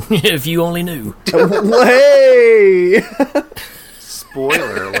probably going, "If you only knew." Hey!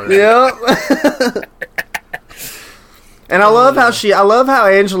 Spoiler alert. Yep. And I love how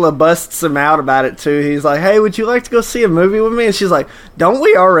Angela busts him out about it too. He's like, "Hey, would you like to go see a movie with me?" And she's like, "Don't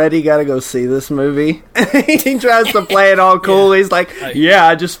we already got to go see this movie?" He tries to play it all cool. He's like, "Yeah,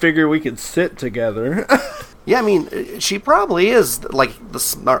 I just figured we could sit together." Yeah, I mean, she probably is like the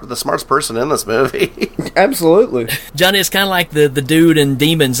smartest person in this movie. Absolutely. Johnny is kind of like the dude in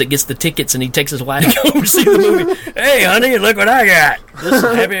Demons that gets the tickets and he takes his wife to go see the movie. "Hey, honey, look what I got. This is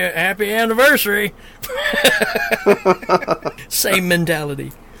happy anniversary." Same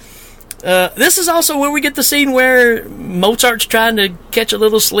mentality. This is also where we get the scene where Mozart's trying to catch a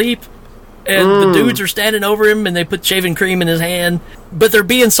little sleep. And the dudes are standing over him, and they put shaving cream in his hand. But they're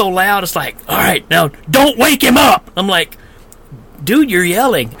being so loud, it's like, "All right, now, don't wake him up!" I'm like, dude, you're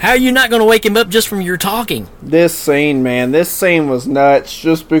yelling. How are you not going to wake him up just from your talking? This scene, man, was nuts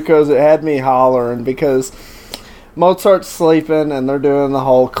just because it had me hollering. Because Mozart's sleeping, and they're doing the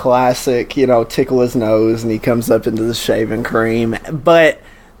whole classic, tickle his nose, and he comes up into the shaving cream. But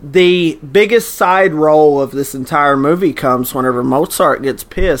the biggest side role of this entire movie comes whenever Mozart gets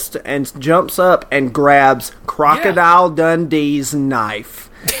pissed and jumps up and grabs Crocodile Dundee's knife.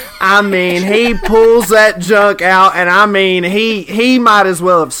 I mean, he pulls that junk out, and I mean, he might as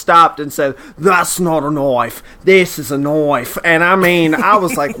well have stopped and said, "That's not a knife. This is a knife." And I mean, I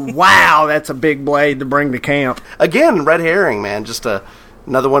was like, wow, that's a big blade to bring to camp. Again, red herring, man. Just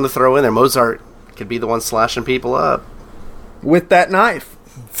another one to throw in there. Mozart could be the one slashing people up with that knife.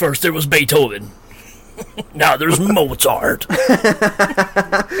 First there was Beethoven. Now there's Mozart.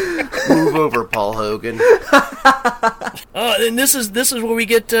 Move over, Paul Hogan. And this is where we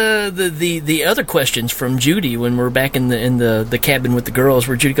get the other questions from Judy when we're back in the cabin with the girls,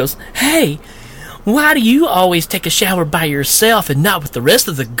 where Judy goes, "Hey, why do you always take a shower by yourself and not with the rest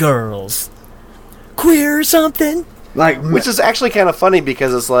of the girls? Queer or something?" Which is actually kind of funny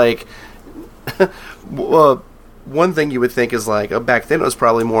because it's like, one thing you would think is like, back then it was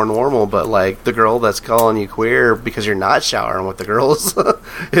probably more normal, but like the girl that's calling you queer because you're not showering with the girls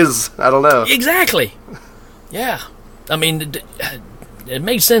is, I don't know. Exactly. Yeah. I mean, it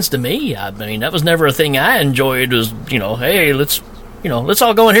made sense to me. I mean, that was never a thing I enjoyed was, hey, let's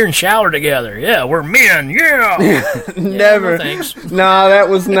all go in here and shower together. Yeah, we're men. Yeah. Never. No, thanks. Nah, that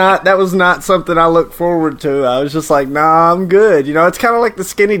was not something I looked forward to. I was just like, nah, I'm good. It's kind of like the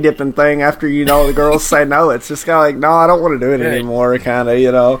skinny dipping thing after, the girls say no. It's just kind of like, no, I don't want to do it anymore, kind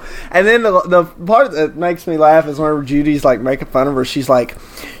of, And then the part that makes me laugh is whenever Judy's like making fun of her, she's like,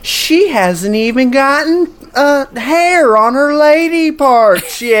 she hasn't even gotten hair on her lady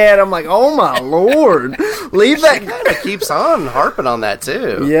parts yet. I'm like, oh my Lord. Leave that. She kind of keeps on harping on that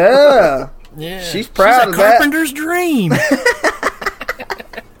too. Yeah. She's proud of that. Carpenter's dream.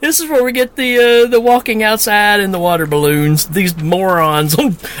 This is where we get the walking outside in the water balloons. These morons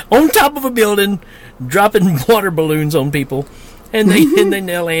on top of a building dropping water balloons on people, and they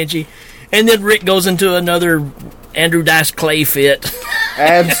nail Angie, and then Rick goes into another Andrew Dice Clay fit.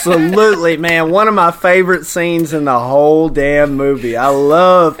 Absolutely, man. One of my favorite scenes in the whole damn movie. I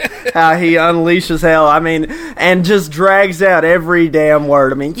love how he unleashes hell. I mean, and just drags out every damn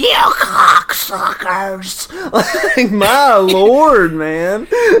word. I mean, you cocksuckers. Like, my Lord, man.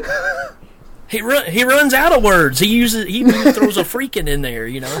 He runs out of words. He throws a freaking in there,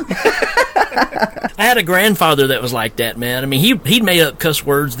 you know. I had a grandfather that was like that, man. I mean, he'd made up cuss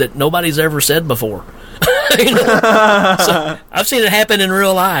words that nobody's ever said before. You know? So I've seen it happen in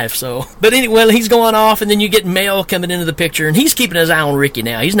real life. So, but anyway, he's going off, and then you get Mel coming into the picture, and he's keeping his eye on Ricky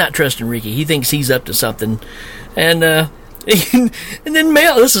now. He's not trusting Ricky. He thinks he's up to something, and then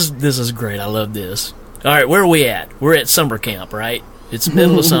Mel. This is great. I love this. All right, where are we at? We're at summer camp, right? It's the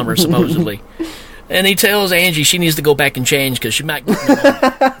middle of summer, supposedly. And he tells Angie she needs to go back and change because she might get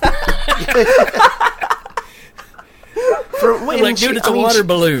like, dude, it's a water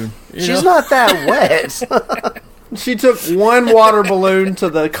balloon. She's not that wet. She took one water balloon to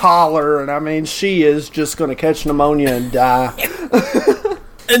the collar, and I mean, she is just going to catch pneumonia and die.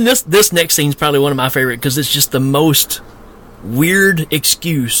 And this next scene's probably one of my favorite because it's just the most weird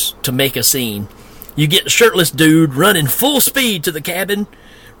excuse to make a scene. You get a shirtless dude running full speed to the cabin,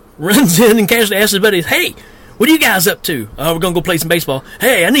 runs in and casually asks his buddies, "Hey, what are you guys up to?" "Oh, we're going to go play some baseball."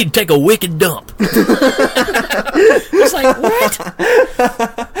 "Hey, I need to take a wicked dump." It's like, what?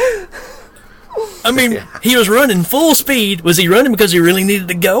 I mean, he was running full speed. Was he running because he really needed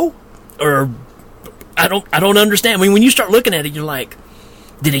to go? Or, I don't understand. I mean, when you start looking at it, you're like,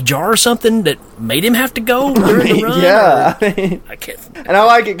 did he jar something that made him have to go during the run? Yeah. I can't. And I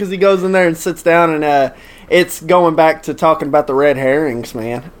like it because he goes in there and sits down, and it's going back to talking about the red herrings,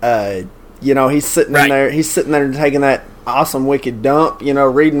 man. You know, he's sitting in there. He's sitting there taking that awesome wicked dump. You know,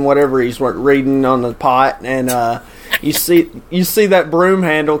 reading whatever he's reading on the pot, and you see that broom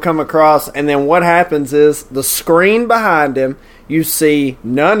handle come across, and then what happens is the screen behind him. You see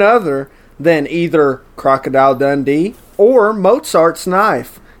none other than either Crocodile Dundee or Mozart's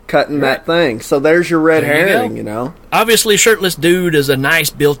knife cutting that thing. So there's your red herring, you know. Obviously, shirtless dude is a nice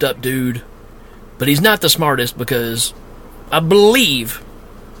built-up dude, but he's not the smartest because I believe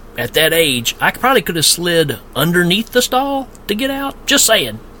at that age, I probably could have slid underneath the stall to get out. Just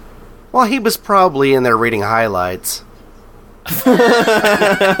saying. Well, he was probably in there reading highlights. I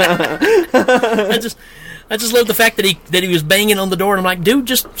just love the fact that he was banging on the door, and I'm like, dude,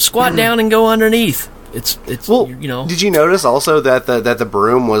 just squat down and go underneath. It's well, you know. Did you notice also that the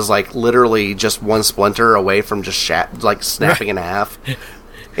broom was like literally just one splinter away from just snapping in half?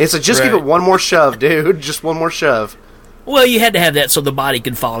 It's like, just give it one more shove, dude. Just one more shove. Well, you had to have that so the body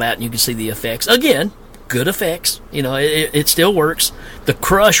could fall out and you could see the effects. Again, good effects. You know, it still works. The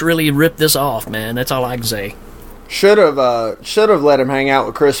crush really ripped this off, man. That's all I can say. Should have let him hang out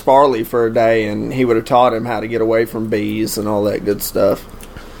with Chris Farley for a day, and he would have taught him how to get away from bees and all that good stuff.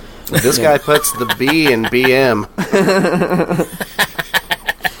 This guy puts the B in BM.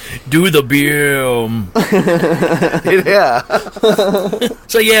 Do the BM. Yeah.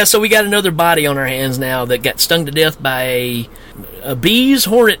 So we got another body on our hands now that got stung to death by a bee's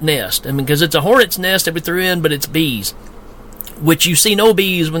hornet nest. I mean, because it's a hornet's nest that we threw in, but it's bees. Which you see no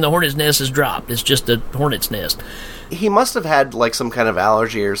bees when the hornet's nest is dropped. It's just a hornet's nest. He must have had like some kind of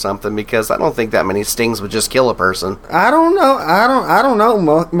allergy or something, because I don't think that many stings would just kill a person. I don't know. I don't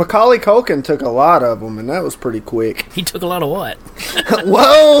know. Macaulay Culkin took a lot of them, and that was pretty quick. He took a lot of what?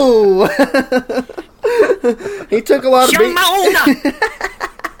 Whoa! He took a lot of bees.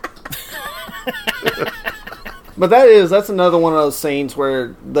 But that's another one of those scenes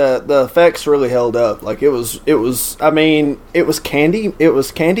where the effects really held up. Like it was Candyman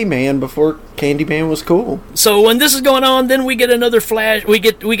before Candyman was cool. So when this is going on, then we get another flash. We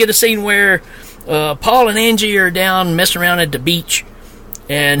get a scene where Paul and Angie are down messing around at the beach,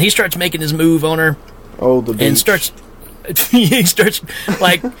 and he starts making his move on her. Oh, the beach. And he starts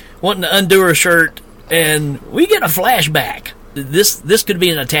like wanting to undo her shirt, and we get a flashback. This could be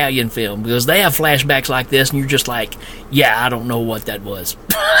an Italian film, because they have flashbacks like this, and you're just like, yeah, I don't know what that was.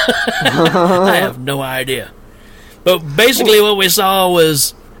 I have no idea. But basically what we saw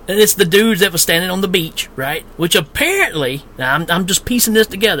was, and it's the dudes that was standing on the beach, right? Which apparently, now I'm just piecing this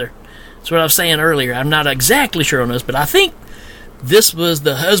together. That's what I was saying earlier. I'm not exactly sure on this, but I think this was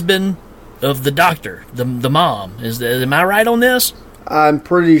the husband of the doctor, the mom. Am I right on this? I'm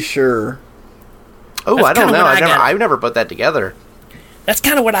pretty sure. Oh, I don't know. I've never put that together. That's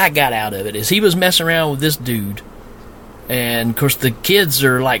kind of what I got out of it, is he was messing around with this dude. And, of course, the kids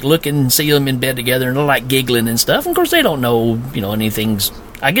are, like, looking and see them in bed together, and they're, like, giggling and stuff. And, of course, they don't know, anything's...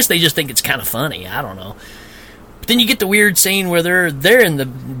 I guess they just think it's kind of funny. I don't know. But then you get the weird scene where they're in the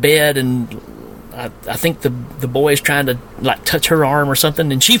bed, and I think the boy's trying to, like, touch her arm or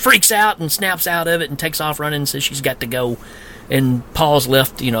something, and she freaks out and snaps out of it and takes off running and says she's got to go. And Paul's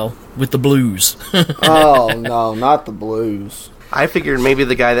left, with the blues. Oh, no, not the blues. I figured maybe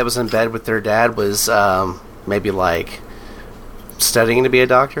the guy that was in bed with their dad was maybe like studying to be a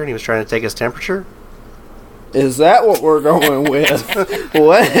doctor and he was trying to take his temperature? Is that what we're going with?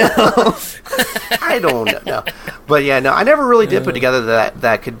 Well, I don't know. But yeah, no, I never really did put together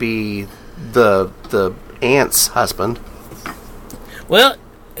that could be the aunt's husband. Well,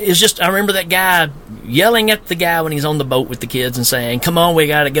 it's just, I remember that guy yelling at the guy when he's on the boat with the kids and saying, "Come on, we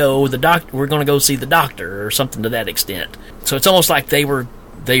gotta go. We're gonna go see the doctor," or something to that extent. So it's almost like they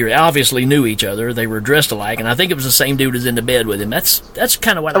obviously knew each other. They were dressed alike, and I think it was the same dude who's in the bed with him. That's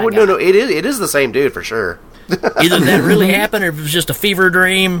kind of what I got. No, it is the same dude for sure. Either that really happened or if it was just a fever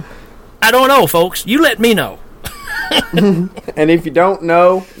dream. I don't know, folks. You let me know. And if you don't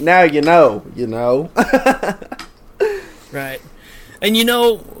know, now you know. Right. And you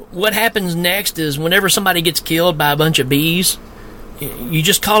know, what happens next is whenever somebody gets killed by a bunch of bees, you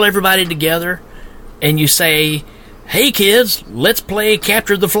just call everybody together and you say, "Hey kids, let's play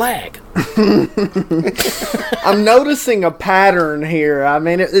Capture the Flag." I'm noticing a pattern here. I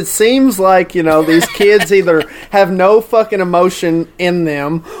mean, it seems like, these kids either have no fucking emotion in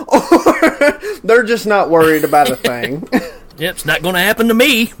them or they're just not worried about a thing. Yep, it's not going to happen to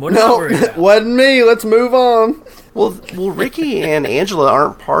me. What no, it wasn't me. Let's move on. Well, Ricky and Angela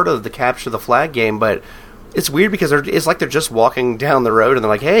aren't part of the Capture the Flag game, but it's weird because it's like they're just walking down the road and they're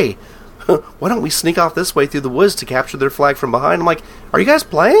like, "Hey, why don't we sneak off this way through the woods to capture their flag from behind?" I'm like, "Are you guys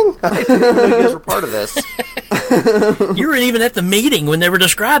playing? I didn't know you guys were part of this." You weren't even at the meeting when they were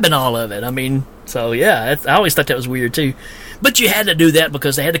describing all of it. I mean, so yeah, I always thought that was weird too. But you had to do that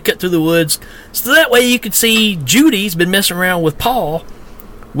because they had to cut through the woods, so that way you could see Judy's been messing around with Paul,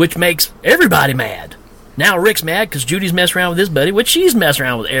 which makes everybody mad. Now Rick's mad because Judy's messing around with his buddy, which she's messing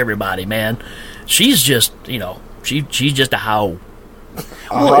around with everybody, man. She's just, she's just a hoe.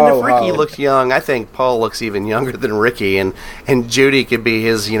 Well, and if Ricky looks young, I think Paul looks even younger than Ricky, and Judy could be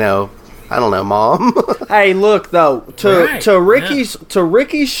his, I don't know, mom. Hey, look though, to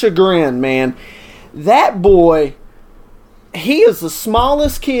Ricky's chagrin, man, that boy, he is the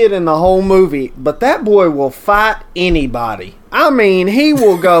smallest kid in the whole movie, but that boy will fight anybody. I mean, he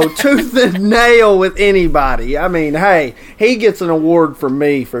will go tooth and nail with anybody. I mean, hey, he gets an award from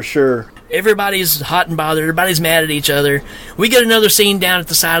me for sure. Everybody's hot and bothered. Everybody's mad at each other. We get another scene down at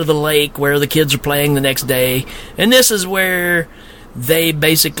the side of the lake where the kids are playing the next day. And this is where they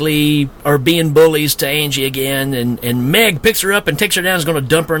basically are being bullies to Angie again. And Meg picks her up and takes her down and is going to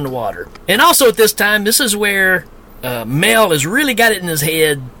dump her in the water. And also at this time, this is where Mel has really got it in his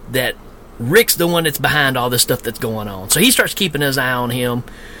head that Rick's the one that's behind all this stuff that's going on. So he starts keeping his eye on him.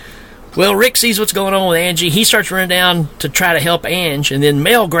 Well, Rick sees what's going on with Angie. He starts running down to try to help Ange, and then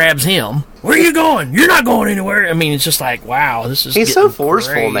Mel grabs him. "Where are you going? You're not going anywhere." I mean, it's just like, wow, this is He's so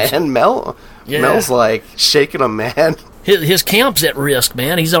forceful, crazy. Man. Mel's like shaking him, man. His camp's at risk,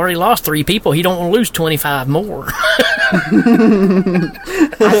 man. He's already lost 3 people. He don't want to lose 25 more.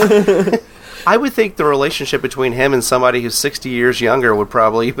 I would think the relationship between him and somebody who's 60 years younger would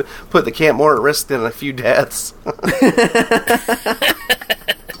probably put the camp more at risk than a few deaths.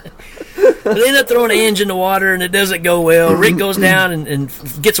 They end up throwing Ange in the water, and it doesn't go well. Rick goes down and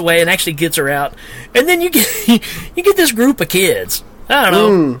gets away and actually gets her out. And then you get this group of kids. I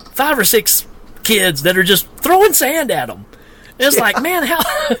don't know, 5 or 6 kids that are just throwing sand at them. It's like, man,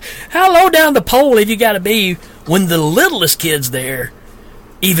 how low down the pole have you got to be when the littlest kids there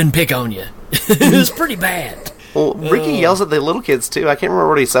even pick on you? It's pretty bad. Well, Ricky yells at the little kids, too. I can't remember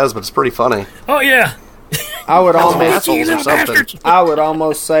what he says, but it's pretty funny. Oh, yeah. I would assholes or something. I would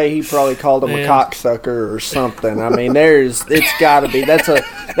almost say he probably called him a cocksucker or something. I mean, it's got to be.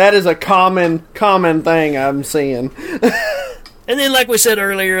 That is a common thing I'm seeing. And then, like we said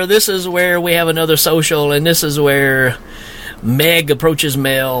earlier, this is where we have another social, and this is where Meg approaches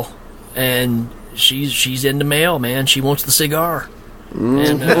Mel, and she's into Mel, man. She wants the cigar.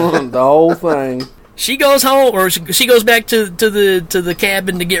 And, the whole thing. She goes home, or she goes back to the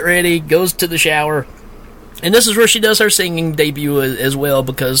cabin to get ready, goes to the shower. And this is where she does her singing debut as well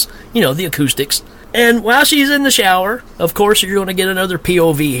because, the acoustics. And while she's in the shower, of course, you're going to get another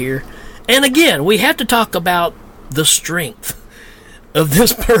POV here. And again, we have to talk about the strength of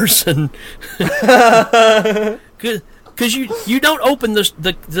this person. Because you don't open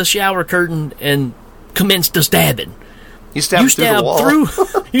the shower curtain and commence to stabbing. You stab through the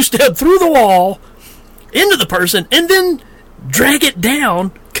wall. You stab through the wall into the person and then drag it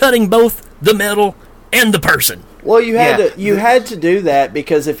down, cutting both the metal and the person. Well, you had to do that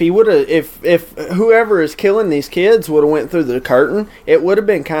because if whoever is killing these kids would have went through the curtain, it would have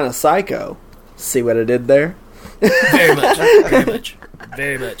been kind of psycho. See what I did there? Very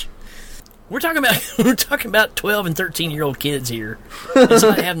much. We're talking about 12 and 13-year-old kids here. It's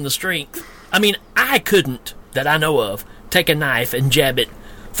not having the strength. I mean, I couldn't, that I know of, take a knife and jab it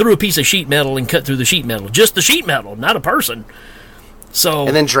through a piece of sheet metal and cut through the sheet metal. Just the sheet metal, not a person. So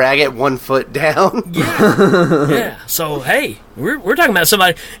and then drag it 1 foot down. Yeah. So hey, we're talking about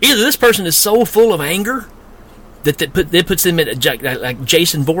somebody. Either this person is so full of anger that puts them at like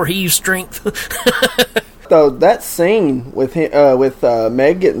Jason Voorhees strength. So that scene with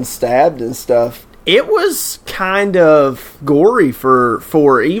Meg getting stabbed and stuff, it was kind of gory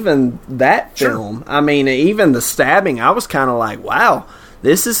for even that film. I mean, even the stabbing, I was kind of like, wow,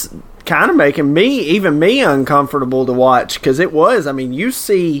 this is kind of making me uncomfortable to watch, because it was. I mean, you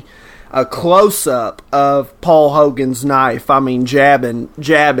see a close-up of Paul Hogan's knife. I mean, jabbing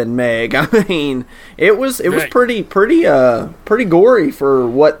Meg. I mean, it was pretty gory for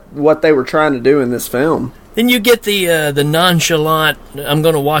what they were trying to do in this film. Then you get the nonchalant, I'm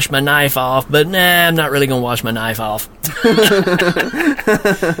going to wash my knife off, but nah, I'm not really going to wash my knife off.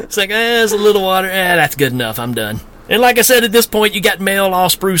 It's like, there's a little water. That's good enough. I'm done. And like I said, at this point, you got Mel all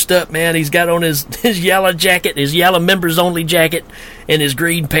spruced up, man. He's got on his yellow jacket, his yellow members-only jacket, and his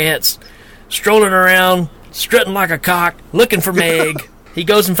green pants, strolling around, strutting like a cock, looking for Meg. He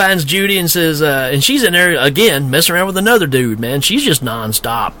goes and finds Judy and says, and she's in there, again, messing around with another dude, man. She's just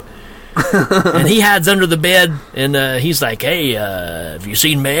nonstop. And he hides under the bed, and he's like, hey, have you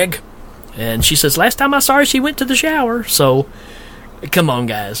seen Meg? And she says, last time I saw her, she went to the shower. So, come on,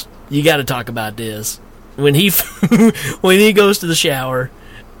 guys. You got to talk about this. When he goes to the shower,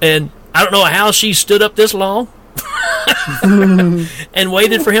 and I don't know how she stood up this long and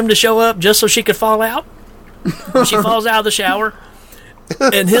waited for him to show up just so she could fall out. She falls out of the shower,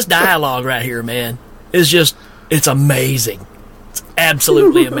 and his dialogue right here, man, is it's amazing. It's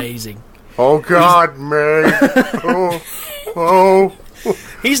absolutely amazing. Oh God, Meg! Oh.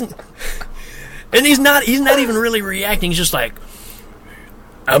 He's not even really reacting. He's just like,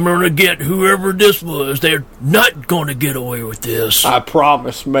 I'm gonna get whoever this was. They're not gonna get away with this. I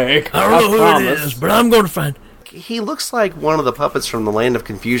promise, Meg. I don't know who it is, but I'm gonna find. He looks like one of the puppets from the Land of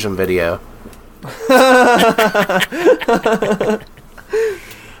Confusion video.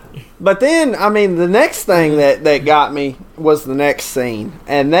 But then, I mean, the next thing that got me was the next scene.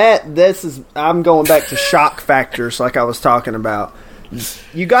 And I'm going back to shock factors like I was talking about.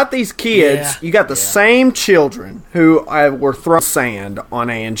 You got these kids, you got the same children who were throwing sand on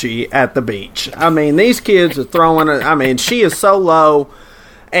Angie at the beach. I mean, these kids are throwing she is so low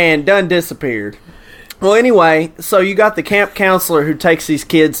and done disappeared. Well, anyway, so you got the camp counselor who takes these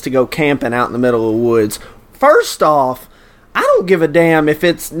kids to go camping out in the middle of the woods. First off, I don't give a damn if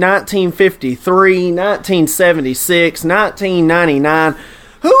it's 1953, 1976, 1999.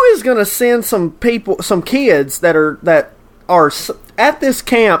 Who is going to send some kids that are at this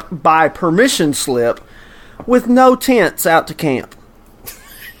camp by permission slip with no tents out to camp?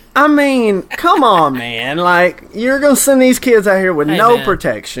 I mean, come on, man. Like, you're going to send these kids out here with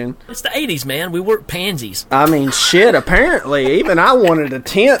protection. It's the 80s, man. We weren't pansies. I mean, shit, apparently. Even I wanted a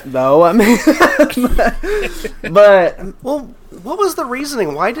tent, though. I mean, but... Well, what was the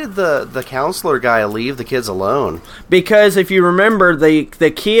reasoning? Why did the counselor guy leave the kids alone? Because if you remember,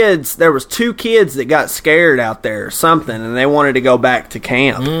 the kids, there was 2 kids that got scared out there or something, and they wanted to go back to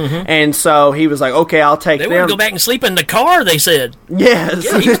camp. Mm-hmm. And so he was like, okay, I'll take them. They wanted to go back and sleep in the car, they said. Yes.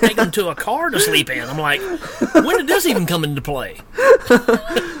 Yeah, he was taking them to a car to sleep in. I'm like, when did this even come into play?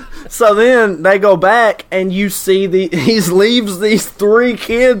 So then they go back, and you see he leaves these 3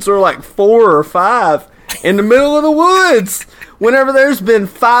 kids, or like 4 or 5, in the middle of the woods. Whenever there's been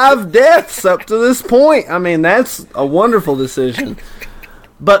 5 deaths up to this point. I mean, that's a wonderful decision.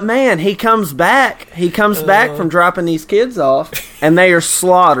 But man, he comes back. He comes back from dropping these kids off, and they are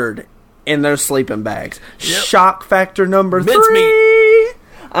slaughtered in their sleeping bags. Yep. Shock factor number 3.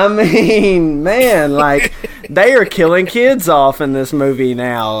 I mean, man, like, they are killing kids off in this movie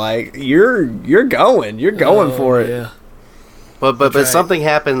now. Like, you're going for it. Yeah. But something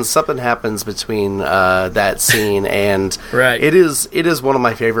happens between that scene and right. It is one of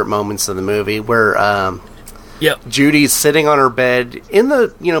my favorite moments of the movie where Judy's sitting on her bed in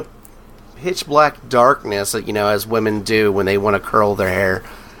the pitch black darkness, as women do when they want to curl their hair.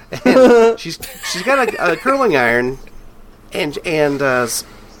 And she's got a curling iron, and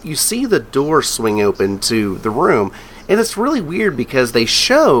you see the door swing open to the room, and it's really weird because they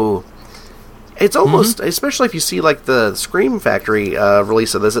show. It's almost, especially if you see like the Scream Factory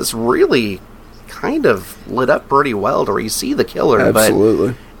release of this, it's really kind of lit up pretty well to where you see the killer.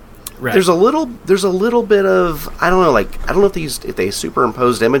 Absolutely. But right. There's a little bit of, I don't know if they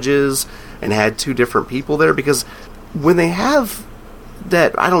superimposed images and had 2 different people there, because when they have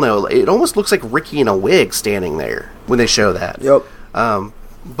that, I don't know, it almost looks like Ricky in a wig standing there when they show that. Yep.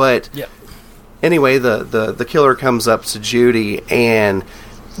 But Anyway, the killer comes up to Judy, and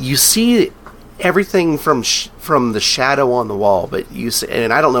you see everything from the shadow on the wall. But you see,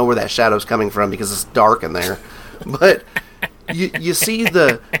 and I don't know where that shadow's coming from because it's dark in there. But you see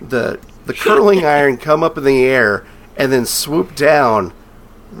the curling iron come up in the air and then swoop down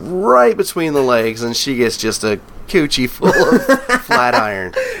right between the legs, and she gets just a coochie full of flat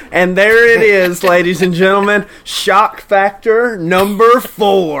iron. And there it is, ladies and gentlemen. Shock factor number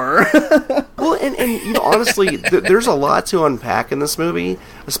 4. Well, and you know, honestly, there's a lot to unpack in this movie,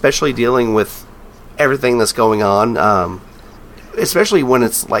 especially dealing with everything that's going on, especially when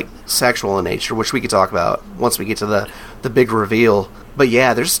it's like sexual in nature, which we could talk about once we get to the big reveal. But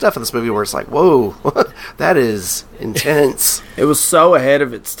yeah, there's stuff in this movie where it's like, whoa, that is intense. It was so ahead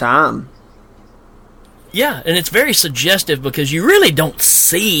of its time. Yeah, and it's very suggestive because you really don't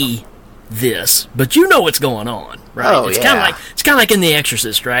see this, but you know what's going on, right? Oh, it's yeah. kind of like in The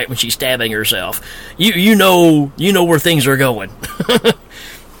Exorcist, right? When she's stabbing herself, you know where things are going,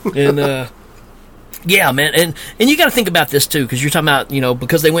 and yeah, man, and you got to think about this too, because you're talking about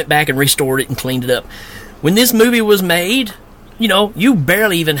because they went back and restored it and cleaned it up. When this movie was made, you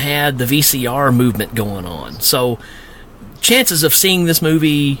barely even had the VCR movement going on, so chances of seeing this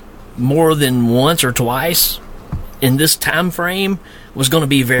movie more than once or twice in this time frame was going to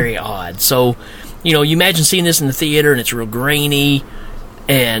be very odd. So, you imagine seeing this in the theater and it's real grainy,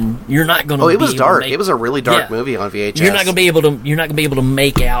 and you're not going to. Oh, it was dark. It was a really dark movie on VHS. You're not going to be able to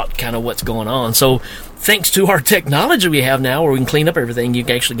make out kind of what's going on. So, thanks to our technology we have now, where we can clean up everything, you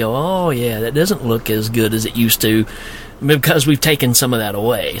can actually go, oh yeah, that doesn't look as good as it used to, because we've taken some of that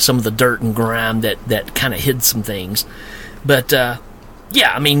away, some of the dirt and grime that kind of hid some things, but.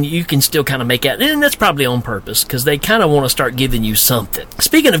 Yeah, I mean, you can still kind of make out, and that's probably on purpose, because they kind of want to start giving you something.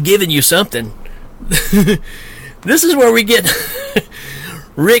 Speaking of giving you something, this is where we get...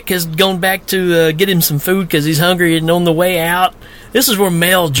 Rick has gone back to get him some food because he's hungry, and on the way out, this is where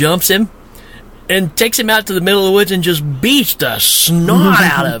Mel jumps him and takes him out to the middle of the woods and just beats the snot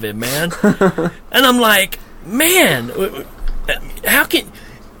out of him, man. And I'm like, man, how can...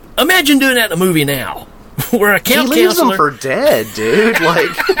 Imagine doing that in a movie now. Where a camp he leaves counselor... them for dead, dude. Like,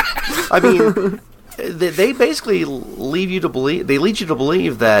 I mean, they basically lead you to believe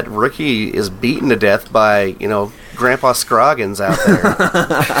that Ricky is beaten to death by Grandpa Scroggins out there.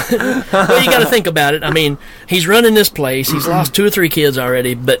 Well, you got to think about it. I mean, he's running this place. He's lost 2 or 3 kids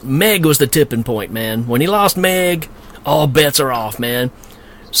already, but Meg was the tipping point, man. When he lost Meg, all bets are off, man.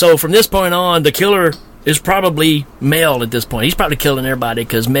 So from this point on, the killer is probably Mel at this point. He's probably killing everybody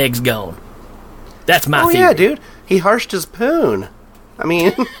because Meg's gone. That's my theory. Yeah, dude. He harshed his poon. I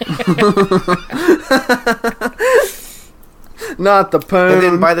mean... Not the poon. And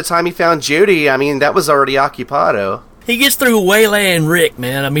then by the time he found Judy, I mean, that was already occupado. He gets through waylaying Rick,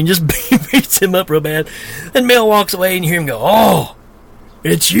 man. I mean, just beats him up real bad. And Mel walks away and you hear him go, oh,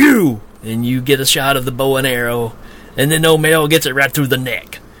 it's you. And you get a shot of the bow and arrow. And then Mel gets it right through the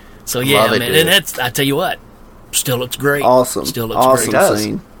neck. So, yeah, Love it, man. dude. And that's, I tell you what, still looks great. Awesome. Still looks awesome great.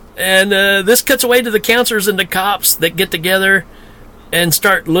 Scene. And this cuts away to the counselors and the cops that get together and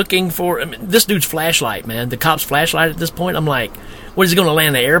start looking for... I mean, this dude's flashlight, man. The cop's flashlight at this point. I'm like, what, is he going to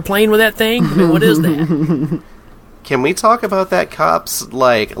land the airplane with that thing? I mean, what is that? Can we talk about that cop's,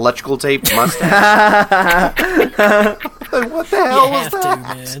 electrical tape mustache? What the hell was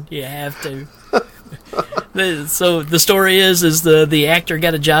that? You have to, man. You have to. So the story is the actor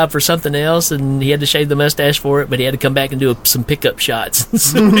got a job for something else, and he had to shave the mustache for it, but he had to come back and do some pickup shots.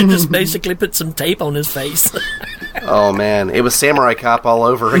 So he just basically put some tape on his face. Oh, man. It was Samurai Cop all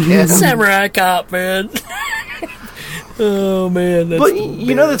over again. Samurai Cop, man. Oh, man. That's but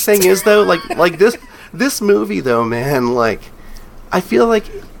you know the thing is, though, like this movie, though, man, I feel like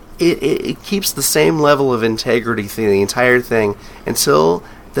it keeps the same level of integrity through the entire thing until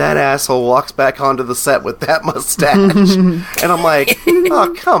that asshole walks back onto the set with that mustache. And I'm like,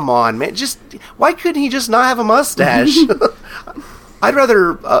 oh, come on, man. Why couldn't he just not have a mustache? I'd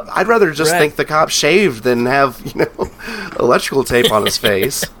rather just think the cop shaved than have, electrical tape on his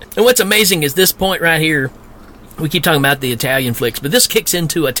face. And what's amazing is this point right here. We keep talking about the Italian flicks, but this kicks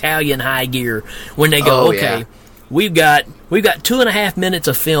into Italian high gear when they go, we've got 2.5 minutes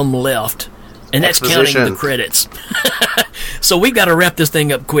of film left, and that's counting the credits. So we've got to wrap this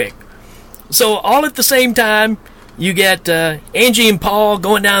thing up quick. So all at the same time, you got Angie and Paul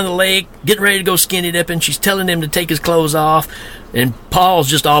going down the lake, getting ready to go skinny dipping. She's telling him to take his clothes off, and Paul's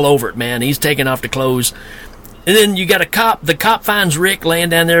just all over it, man. He's taking off the clothes. And then you got a cop. The cop finds Rick laying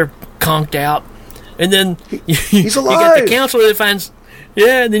down there, conked out. And then he's alive. You got the counselor that finds,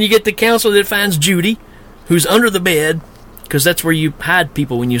 and then you get the counselor that finds Judy, who's under the bed, because that's where you hide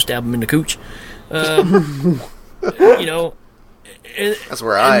people when you stab them in the cooch. You know, that's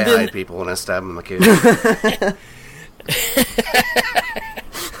where I then, hide people when I stab them in the cooch.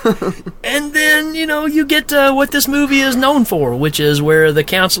 And then, you know, you get what this movie is known for, which is where the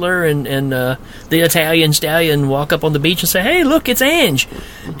counselor and the Italian stallion walk up on the beach and say, "Hey, look, it's Ange."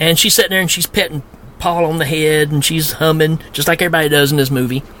 And she's sitting there and she's petting Paul on the head and she's humming, just like everybody does in this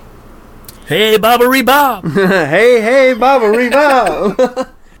movie. "Hey, Bobbery Bob." hey, Bobbery Bob.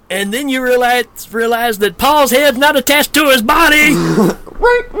 And then you realize that Paul's head's not attached to his body.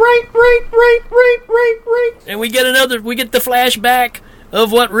 Right. And we get the flashback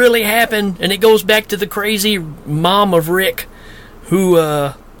of what really happened, and it goes back to the crazy mom of Rick, who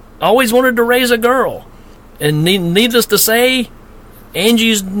always wanted to raise a girl. And needless to say,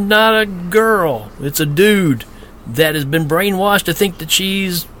 Angie's not a girl. It's a dude that has been brainwashed to think that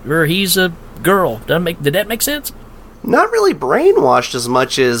he's a girl. Did that make sense? Not really brainwashed as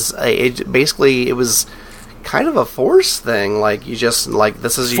much as it was kind of a force thing. Like, you just, like,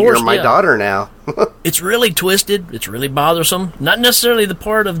 you're my daughter now. It's really twisted. It's really bothersome. Not necessarily the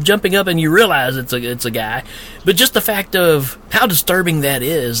part of jumping up and you realize it's a guy, but just the fact of how disturbing that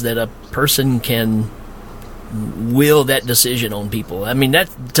is, that a person can will that decision on people. I mean,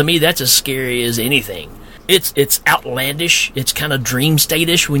 to me, that's as scary as anything. It's outlandish. It's kind of dream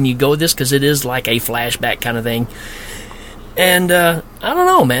state-ish when you go this, because it is like a flashback kind of thing. And I don't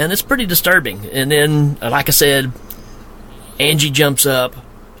know, man. It's pretty disturbing. And then, like I said, Angie jumps up.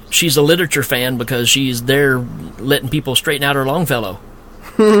 She's a literature fan because she's there letting people straighten out her Longfellow.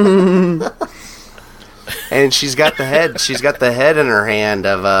 And she's got the head. She's got the head in her hand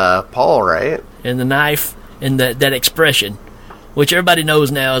of Paul, right? And the knife and that expression, which everybody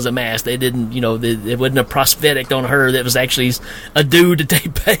knows now is a mask. They didn't, it wasn't a prosthetic on her. That was actually a dude that they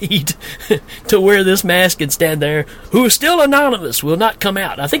paid to wear this mask and stand there, who is still anonymous, will not come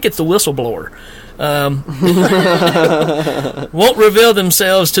out. I think it's the whistleblower. Won't reveal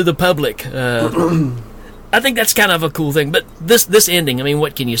themselves to the public. I think that's kind of a cool thing. But this ending, I mean,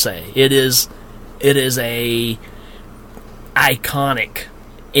 what can you say? It is a iconic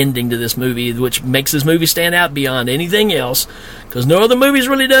ending to this movie, which makes this movie stand out beyond anything else, because no other movie's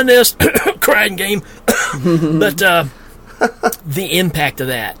really done this. Crying game. But the impact of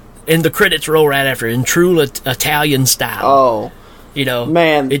that, and the credits roll right after in true Italian style. Oh,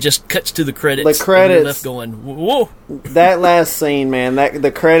 man, it just cuts to the credits. The credits, and you're left going, whoa. That last scene, man,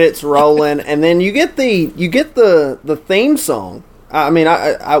 the credits rolling, and then you get the theme song. I mean,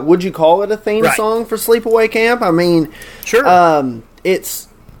 I would you call it a theme song for Sleepaway Camp? I mean, sure. It's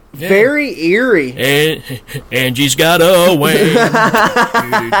very eerie. Angie's got a wang.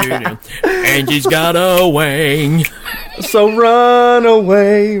 Angie's got a wang. So run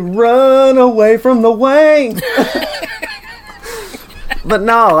away from the wang. But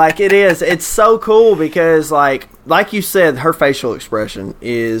no, like, it's so cool because like you said, her facial expression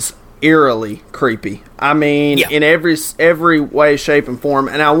is eerily creepy. I mean, in every way, shape, and form.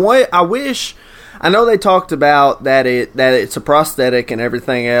 And I wish. I know they talked about that it's a prosthetic and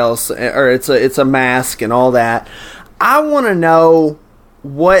everything else, or it's a mask and all that. I want to know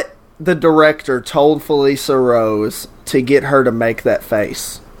what the director told Felissa Rose to get her to make that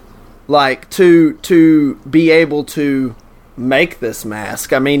face, like to be able to make this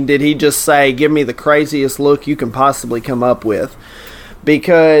mask. I mean, did he just say, "Give me the craziest look you can possibly come up with"?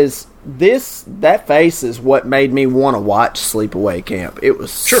 Because that face is what made me want to watch Sleepaway Camp. It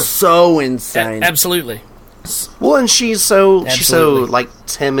was so insane. Absolutely. Well, and she's so like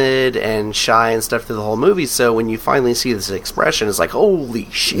timid and shy and stuff through the whole movie. So when you finally see this expression, it's like, holy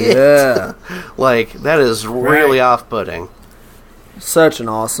shit! Yeah. Like, that is really off-putting. Such an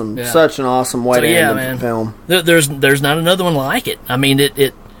awesome way to end the film. There's not another one like it. I mean,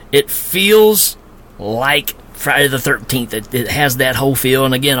 it feels like Friday the 13th. It has that whole feel.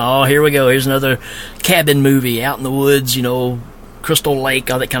 And again, here we go. Here's another cabin movie out in the woods, Crystal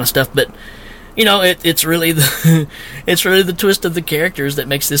Lake, all that kind of stuff. But, it's really the twist of the characters that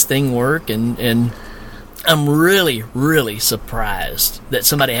makes this thing work. And I'm really, really surprised that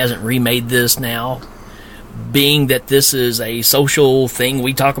somebody hasn't remade this now, being that this is a social thing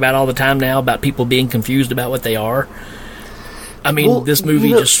we talk about all the time now, about people being confused about what they are. I mean, this movie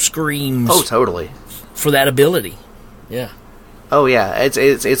just screams. Oh, totally. For that ability. Yeah. Oh, yeah.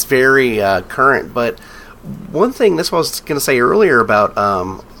 It's very current. But one thing, that's what I was going to say earlier about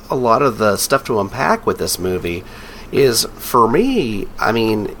a lot of the stuff to unpack with this movie is, for me, I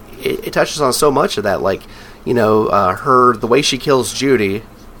mean, it touches on so much of that. Like, the way she kills Judy,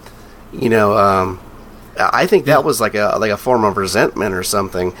 I think that was like a form of resentment or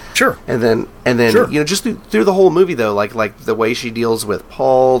something. Sure. And then just through the whole movie, though, like the way she deals with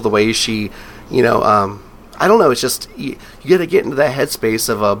Paul, the way she You know, I don't know. It's just you got to get into that headspace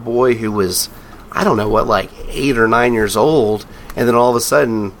of a boy who was, I don't know what, like 8 or 9 years old, and then all of a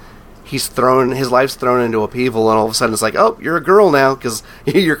sudden his life's thrown into upheaval, and all of a sudden it's like, oh, you're a girl now because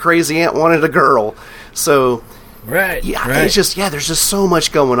your crazy aunt wanted a girl. So, right, it's just there's just so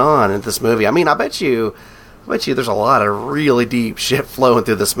much going on in this movie. I mean, I bet you there's a lot of really deep shit flowing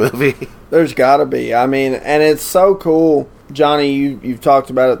through this movie. There's got to be. I mean, and it's so cool. Johnny, you've talked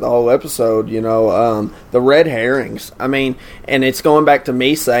about it the whole episode, you know, the red herrings. I mean, and it's going back to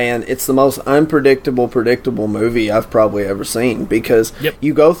me saying it's the most predictable movie I've probably ever seen, because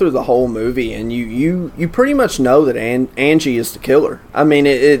you go through the whole movie and you pretty much know that Angie is the killer. I mean,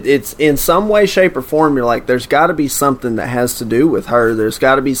 it's in some way, shape, or form, you're like, there's got to be something that has to do with her. There's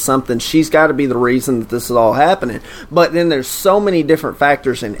got to be something. She's got to be the reason that this is all happening. But then there's so many different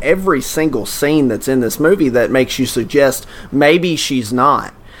factors in every single scene that's in this movie that makes you suggest maybe she's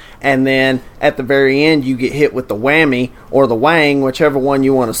not. And then at the very end you get hit with the whammy or the wang, whichever one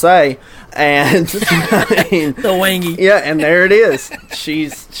you want to say, and I mean, the wangy. Yeah, and there it is. She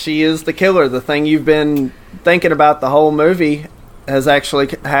is the killer. The thing you've been thinking about the whole movie has actually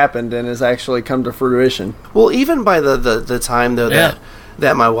happened and has actually come to fruition. Well, even by the time though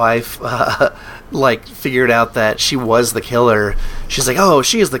that my wife like figured out that she was the killer, she's like, oh,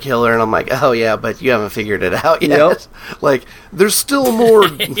 she is the killer, and I'm like, oh yeah, but you haven't figured it out yet. Yep. Like, there's still more.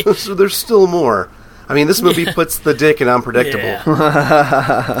 There's still more. I mean, this movie puts the dick in unpredictable.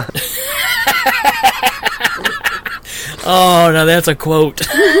 Yeah. Oh, now that's a quote.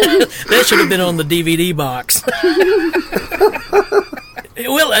 That should have been on the DVD box.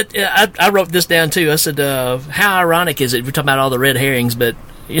 Well, I wrote this down too. I said, how ironic is it? We're talking about all the red herrings, but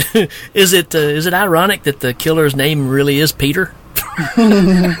is it ironic that the killer's name really is Peter?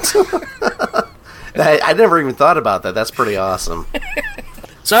 I never even thought about that. That's pretty awesome.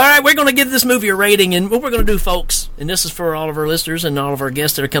 So, all right, we're going to give this movie a rating, and what we're going to do, folks, and this is for all of our listeners and all of our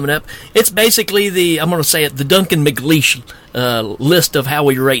guests that are coming up, it's basically I'm going to say it, the Duncan McLeish list of how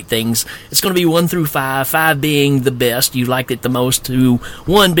we rate things. It's going to be 1 through 5, 5 being the best, you liked it the most, to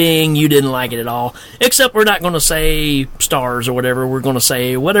 1 being you didn't like it at all, except we're not going to say stars or whatever, we're going to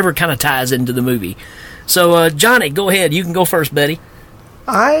say whatever kind of ties into the movie. So, Johnny, go ahead, you can go first, buddy.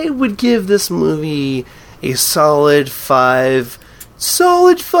 I would give this movie a solid 5.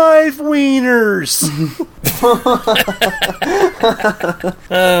 Solid 5 wieners.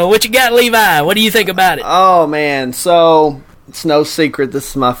 What you got, Levi? What do you think about it? Oh, man. So, it's no secret this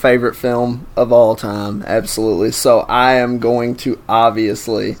is my favorite film of all time. Absolutely. So, I am going to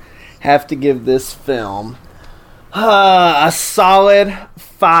obviously have to give this film a solid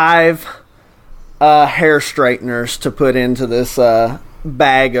 5 hair straighteners to put into this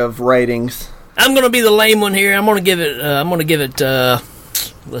bag of ratings. I'm going to be the lame one here. I'm going to give it,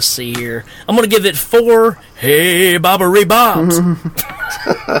 let's see here. I'm going to give it 4 Hey Bobbery Bobs.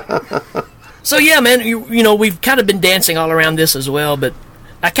 So, yeah, man, you know, we've kind of been dancing all around this as well, but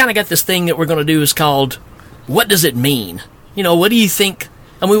I kind of got this thing that we're going to do is called, what does it mean? You know, what do you think?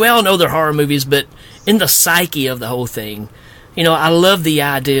 I mean, we all know they're horror movies, but in the psyche of the whole thing, you know, I love the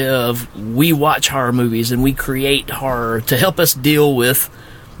idea of we watch horror movies and we create horror to help us deal with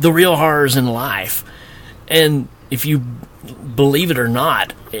the real horrors in life. And if you believe it or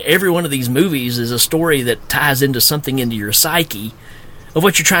not, every one of these movies is a story that ties into something into your psyche of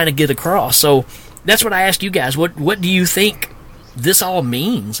what you're trying to get across. So that's what I asked you guys. What do you think this all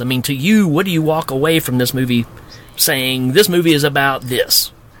means? I mean, to you, what do you walk away from this movie saying, this movie is about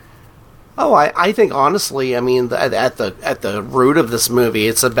this? Oh, I think honestly, I mean, at the root of this movie,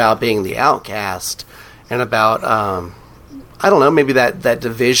 it's about being the outcast and about I don't know, maybe that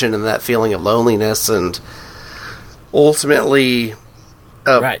division and that feeling of loneliness, and ultimately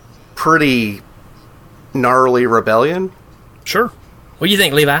a pretty gnarly rebellion. Sure. What do you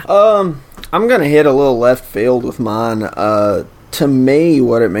think, Levi? I'm going to hit a little left field with mine. To me,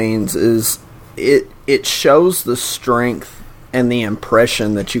 what it means is it shows the strength and the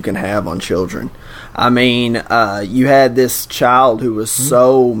impression that you can have on children. I mean, you had this child who was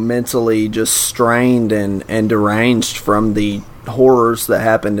so mentally just strained and deranged from the horrors that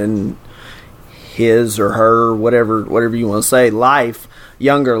happened in his or her, whatever you want to say,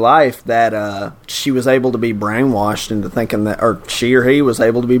 younger life, that she was able to be brainwashed into thinking that, or she or he was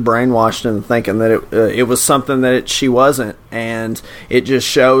able to be brainwashed into thinking that it was something that she wasn't. And it just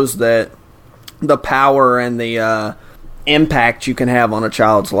shows that the power and the impact you can have on a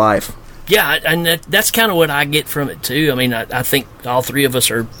child's life. Yeah, and that's kind of what I get from it too. I mean, I think all three of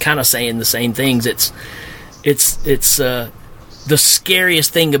us are kind of saying the same things. It's the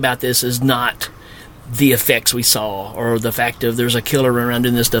scariest thing about this is not the effects we saw, or the fact of there's a killer around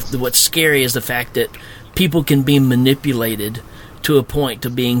doing this stuff. What's scary is the fact that people can be manipulated to a point to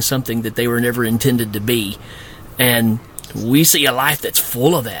being something that they were never intended to be. And we see a life that's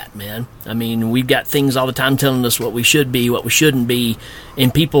full of that, man. I mean, we've got things all the time telling us what we should be, what we shouldn't be,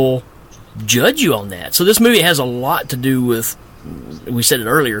 and people judge you on that. So this movie has a lot to do with, we said it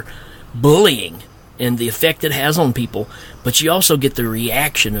earlier, bullying and the effect it has on people. But you also get the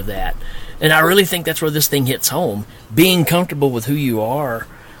reaction of that. And I really think that's where this thing hits home. Being comfortable with who you are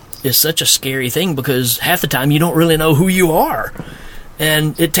is such a scary thing, because half the time you don't really know who you are.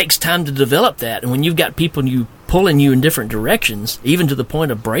 And it takes time to develop that. And when you've got people pulling you in different directions, even to the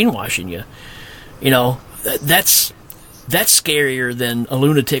point of brainwashing you, that's scarier than a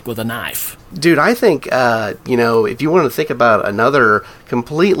lunatic with a knife. Dude, I think, if you want to think about another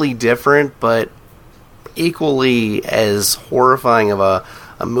completely different but equally as horrifying of a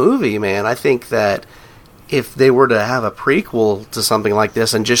movie, man, I think that if they were to have a prequel to something like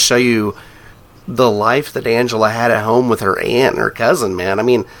this and just show you the life that Angela had at home with her aunt and her cousin, man, I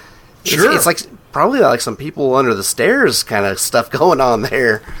mean, sure. It's like probably like some people under the stairs kind of stuff going on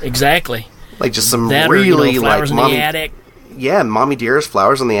there. Exactly. Like just some that really or, flowers like in the attic. Yeah, Mommy Dearest,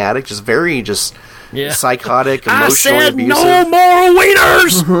 Flowers in the Attic, just very psychotic, emotionally I said abusive. No more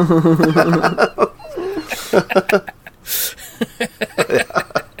wieners.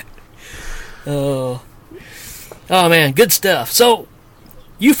 Oh man, good stuff. So,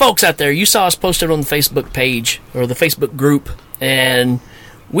 you folks out there, you saw us posted on the Facebook page or the Facebook group, and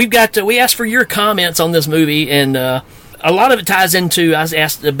we asked for your comments on this movie, and a lot of it ties into, I was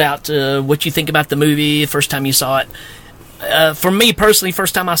asked about what you think about the movie the first time you saw it. For me personally,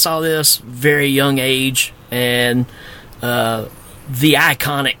 first time I saw this, very young age, and the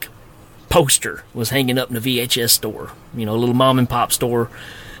iconic poster was hanging up in the VHS store, a little mom and pop store.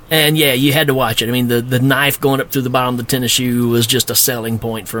 And yeah, you had to watch it. I mean, the knife going up through the bottom of the tennis shoe was just a selling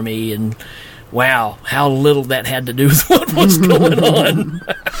point for me. And wow, how little that had to do with what was going on.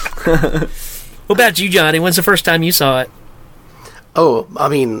 What about you, Johnny? When's the first time you saw it? Oh, I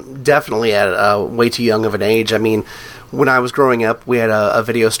mean, definitely at way too young of an age. I mean, when I was growing up, we had a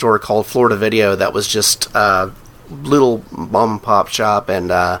video store called Florida Video that was just little mom and pop shop,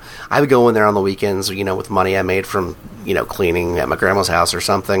 and I would go in there on the weekends, with money I made from cleaning at my grandma's house or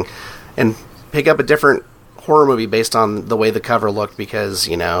something, and pick up a different horror movie based on the way the cover looked, because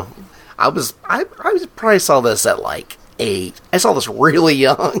I probably saw this at like 8. I saw this really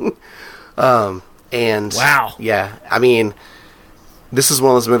young, and wow, yeah, I mean, this is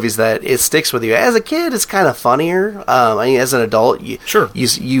one of those movies that it sticks with you. As a kid, it's kind of funnier. I mean, as an adult, you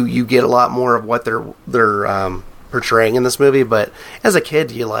get a lot more of what they're portraying in this movie, but as a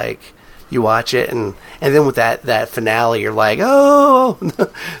kid, you watch it, and then with that finale, you're like, oh,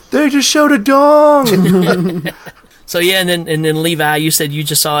 they just showed a dong. So yeah, and then Levi, you said you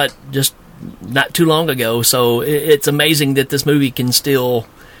just saw it just not too long ago, so it's amazing that this movie can still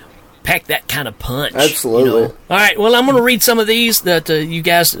pack that kind of punch. Absolutely. All right, well, I'm going to read some of these that you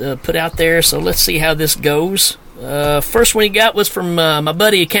guys put out there, so let's see how this goes. First one he got was from my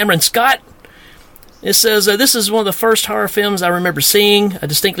buddy Cameron Scott. It says, this is one of the first horror films I remember seeing. I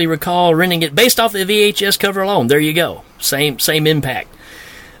distinctly recall renting it based off the VHS cover alone. There you go. Same impact.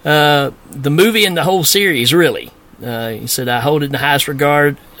 The movie and the whole series, really. He said, I hold it in the highest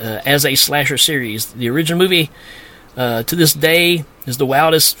regard as a slasher series. The original movie, to this day, is the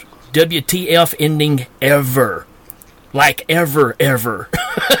wildest WTF ending ever. Like ever.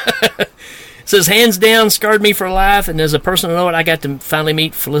 It says, hands down, scarred me for life. And as a personal note, I got to finally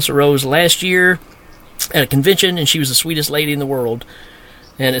meet Felissa Rose last year at a convention, and she was the sweetest lady in the world.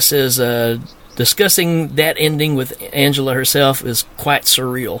 And it says, discussing that ending with Angela herself is quite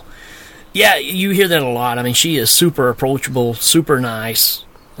surreal. Yeah, you hear that a lot. I mean, she is super approachable, super nice.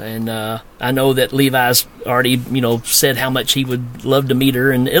 And I know that Levi's already, said how much he would love to meet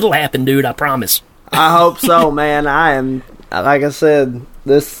her, and it'll happen, dude, I promise. I hope so, man. I am, like I said,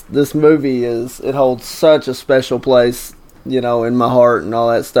 this movie it holds such a special place, in my heart and all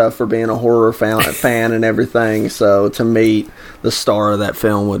that stuff for being a horror fan and everything. So to meet the star of that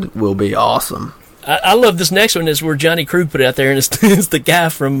film will be awesome. I love this next one is where Johnny Krug put it out there, and it's the guy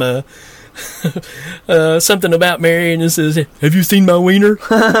from something about Mary, and it says, have you seen my wiener?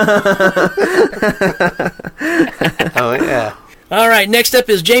 Oh, yeah. All right, next up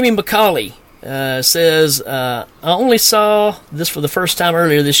is Jamie McCauley. Says, I only saw this for the first time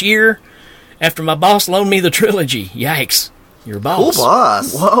earlier this year after my boss loaned me the trilogy. Yikes. Your boss. Cool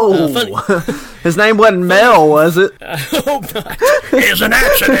boss. Whoa. His name wasn't Mel, was it? I hope not. It's an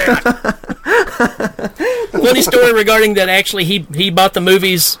accident. Funny story regarding that. Actually, he bought the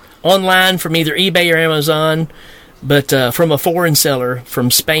movies online from either eBay or Amazon, but from a foreign seller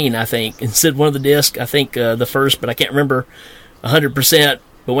from Spain, I think. And said one of the discs, I think the first, but I can't remember 100%.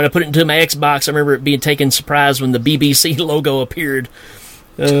 But when I put it into my Xbox, I remember it being taken surprise when the BBC logo appeared.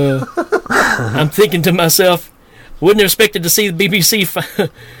 I'm thinking to myself, wouldn't have expected to see the BBC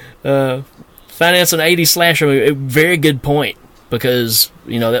finance an 80s slasher movie. Very good point, because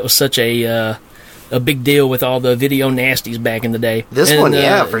that was such a big deal with all the video nasties back in the day. This one,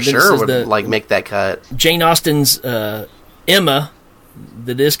 for sure, would make that cut. Jane Austen's Emma,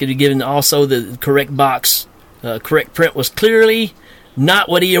 the disc had given also the correct box, correct print was clearly not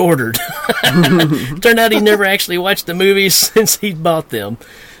what he ordered. Turned out he never actually watched the movies since he bought them.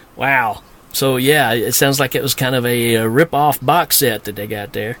 Wow. So yeah, it sounds like it was kind of a rip-off box set that they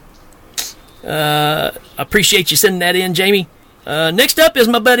got there. Appreciate you sending that in, Jamie. Next up is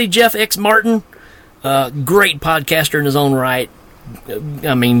my buddy Jeff X. Martin. Great podcaster in his own right.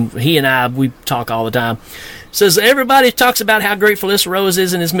 I mean, he and we talk all the time. Says, everybody talks about how great Felissa Rose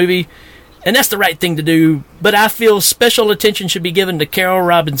is in this movie, and that's the right thing to do, but I feel special attention should be given to Carol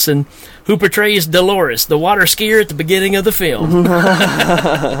Robinson, who portrays Dolores, the water skier at the beginning of the film.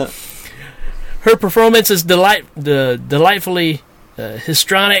 Her performance is delightfully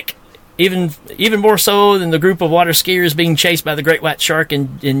histrionic, even more so than the group of water skiers being chased by the great white shark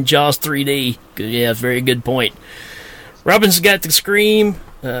in Jaws 3D. Yeah, very good point. Robinson got to scream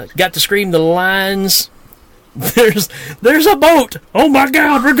the lines. There's a boat. Oh my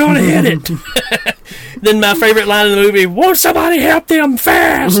God, we're going to hit it. Then my favorite line in the movie, won't somebody help them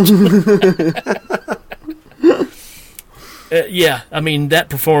fast? Yeah, I mean, that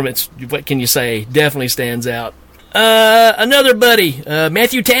performance, what can you say, definitely stands out. Another buddy,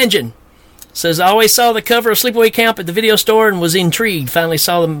 Matthew Tangent, says, I always saw the cover of Sleepaway Camp at the video store and was intrigued. Finally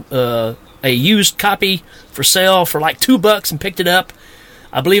saw them a used copy for sale for like $2 and picked it up.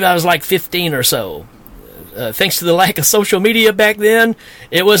 I believe I was like 15 or so. Thanks to the lack of social media back then,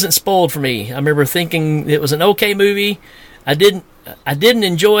 it wasn't spoiled for me. I remember thinking it was an okay movie. I didn't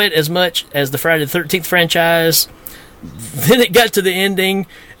enjoy it as much as the Friday the 13th franchise. Then it got to the ending,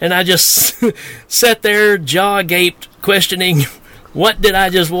 and I just sat there, jaw agape, questioning, what did I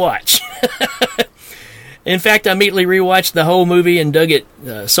just watch? In fact, I immediately rewatched the whole movie and dug it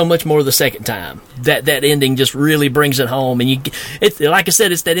so much more the second time. That ending just really brings it home. And it's like I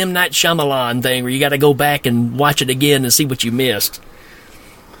said, it's that M. Night Shyamalan thing where you got to go back and watch it again and see what you missed.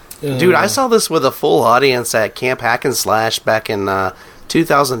 Dude, I saw this with a full audience at Camp Hack and Slash back in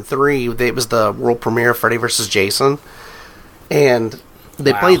 2003. It was the world premiere of Freddy vs. Jason. And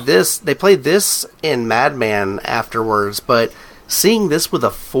they played this. They played this in Madman afterwards, but seeing this with a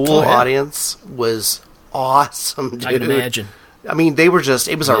full audience was awesome, dude. I can imagine. I mean, they were just,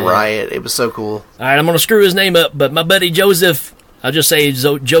 it was a riot. It was so cool. All right, I'm going to screw his name up, but my buddy Joseph, I'll just say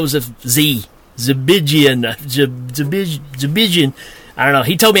Joseph Zabigian, I don't know.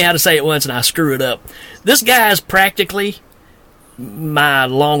 He told me how to say it once, and I screw it up. This guy is practically my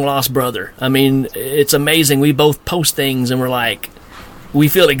long-lost brother. I mean, it's amazing. We both post things, and we're like, we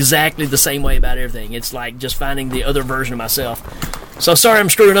feel exactly the same way about everything. It's like just finding the other version of myself. So sorry I'm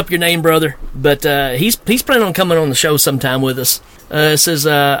screwing up your name, brother, but he's planning on coming on the show sometime with us. It says,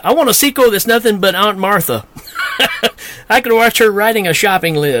 I want a sequel that's nothing but Aunt Martha. I could watch her writing a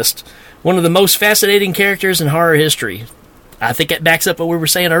shopping list. One of the most fascinating characters in horror history. I think that backs up what we were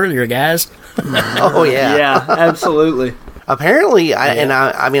saying earlier, guys. Oh, yeah. Yeah, absolutely. Apparently,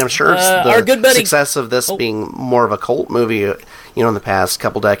 I mean, I'm sure it's the our good buddy, success of this being more of a cult movie, in the past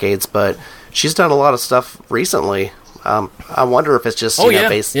couple decades, but she's done a lot of stuff recently. I wonder if it's just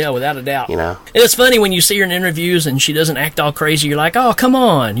based... Yeah, without a doubt. And it's funny when you see her in interviews and she doesn't act all crazy. You're like, oh, come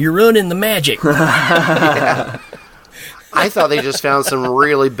on, you're ruining the magic. Yeah. I thought they just found some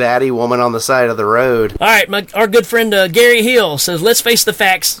really batty woman on the side of the road. All right, our good friend Gary Hill says, let's face the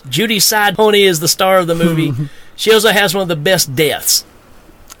facts. Judy's side pony is the star of the movie. She also has one of the best deaths.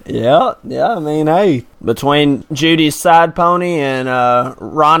 Yeah, I mean, hey, between Judy's side pony and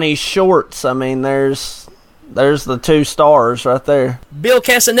Ronnie Shorts, I mean, there's the two stars right there. Bill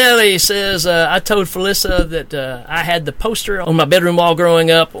Casanelli says, I told Felissa that I had the poster on my bedroom wall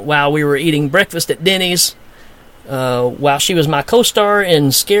growing up while we were eating breakfast at Denny's, while she was my co-star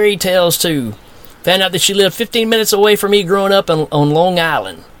in Scary Tales 2. Found out that she lived 15 minutes away from me growing up on Long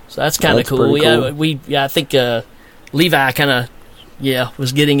Island. So that's kind of cool. Yeah, I think Levi kind of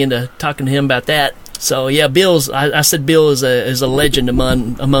was getting into talking to him about that. So yeah, I said Bill is a legend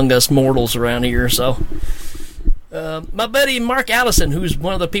among us mortals around here. So my buddy Mark Allison, who's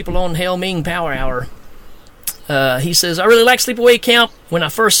one of the people on Hail Ming Power Hour, he says, I really like Sleepaway Camp. When I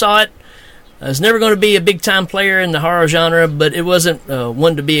first saw it, It's never going to be a big-time player in the horror genre, but it wasn't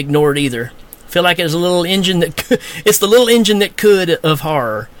one to be ignored either. I feel like it's a little engine that it's the little engine that could of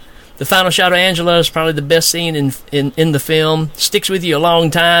horror. The final shot of Angela is probably the best scene in the film. Sticks with you a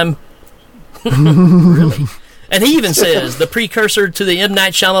long time. Really. And he even says the precursor to the M.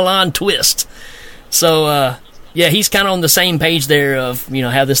 Night Shyamalan twist. So, yeah, he's kind of on the same page there of,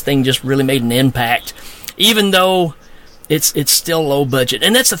 how this thing just really made an impact. Even though it's still low budget.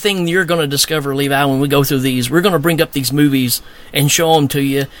 And that's the thing you're going to discover, Levi, when we go through these. We're going to bring up these movies and show them to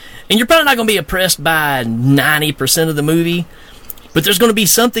you. And you're probably not going to be impressed by 90% of the movie. But there's going to be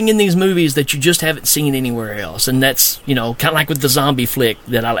something in these movies that you just haven't seen anywhere else. And that's, kind of like with the zombie flick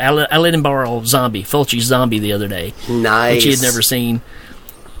that I let him borrow Zombie, Fulci's Zombie the other day. Nice. Which he had never seen.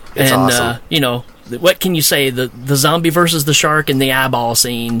 It's awesome. What can you say? The zombie versus the shark and the eyeball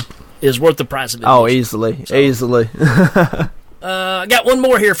scene is worth the price of it. Oh, easily. Easily. I got one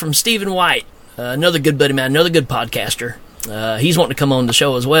more here from Stephen White, another good buddy of mine, another good podcaster. He's wanting to come on the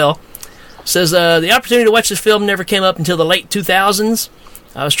show as well. Says, the opportunity to watch this film never came up until the late 2000s.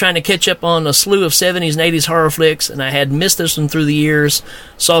 I was trying to catch up on a slew of 70s and 80s horror flicks, and I had missed this one through the years.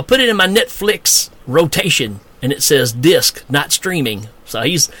 So I put it in my Netflix rotation, and it says disc, not streaming. So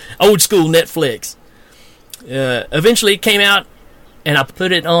he's old school Netflix. Eventually it came out, and I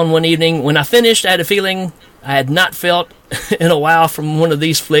put it on one evening. When I finished, I had a feeling I had not felt in a while from one of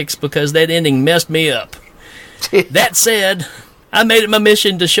these flicks because that ending messed me up. That said, I made it my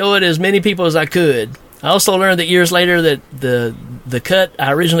mission to show it as many people as I could. I also learned that years later that the cut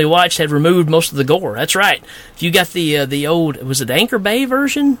I originally watched had removed most of the gore. That's right. If you got the old, was it Anchor Bay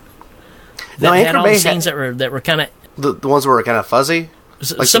version? That had all the scenes that were kind of the ones that were kind of fuzzy.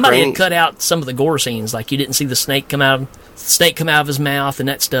 Like somebody had cut out some of the gore scenes, like you didn't see the snake come out of his mouth, and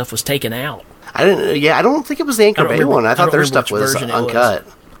that stuff was taken out. I didn't. Yeah, I don't think it was the Anchor Bay one. I thought their stuff was uncut.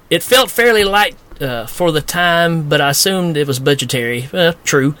 It felt fairly light for the time, but I assumed it was budgetary.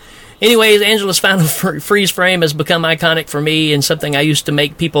 True. Anyways, Angela's final freeze frame has become iconic for me and something I used to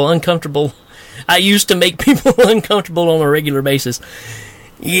make people uncomfortable. I used to make people uncomfortable on a regular basis.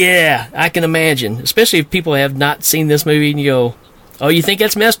 Yeah, I can imagine, especially if people have not seen this movie and you go, "Oh, you think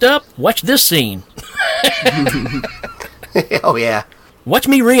that's messed up? Watch this scene." Oh, yeah. Watch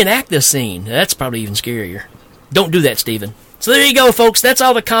me reenact this scene. That's probably even scarier. Don't do that, Stephen. So there you go, folks. That's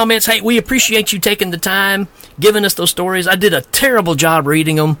all the comments. Hey, we appreciate you taking the time, giving us those stories. I did a terrible job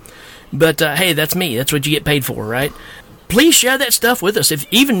reading them, but hey, that's me. That's what you get paid for, right? Please share that stuff with us.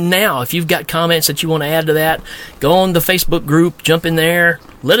 Even now, if you've got comments that you want to add to that, go on the Facebook group, jump in there.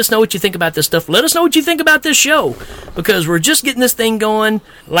 Let us know what you think about this stuff. Let us know what you think about this show, because we're just getting this thing going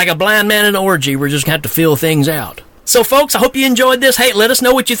like a blind man in an orgy. We're just going to have to fill things out. So, folks, I hope you enjoyed this. Hey, let us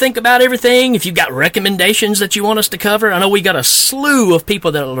know what you think about everything. If you've got recommendations that you want us to cover, I know we got a slew of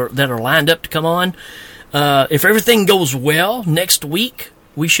people that are lined up to come on. If everything goes well, next week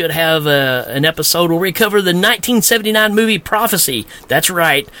we should have an episode where we cover the 1979 movie Prophecy. That's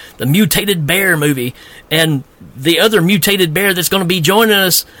right, the mutated bear movie. And the other mutated bear that's going to be joining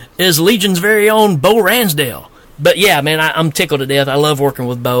us is Legion's very own Bo Ransdale. But yeah, man, I'm tickled to death. I love working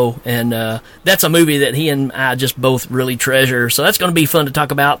with Bo, and that's a movie that he and I just both really treasure. So that's going to be fun to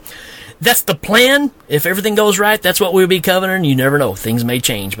talk about. That's the plan. If everything goes right, that's what we'll be covering. You never know. Things may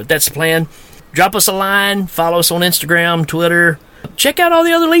change, but that's the plan. Drop us a line. Follow us on Instagram, Twitter. Check out all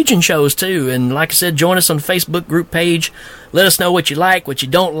the other Legion shows, too. And like I said, join us on the Facebook group page. Let us know what you like, what you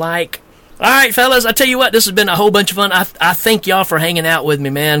don't like. All right, fellas, I tell you what, this has been a whole bunch of fun. I thank y'all for hanging out with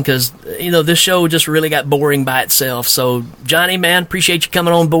me, man, because, this show just really got boring by itself. So, Johnny, man, appreciate you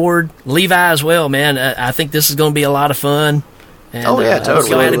coming on board. Levi as well, man. I think this is going to be a lot of fun. And, totally.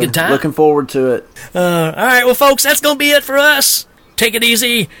 Y'all had a good time. Looking forward to it. All right, well, folks, that's going to be it for us. Take it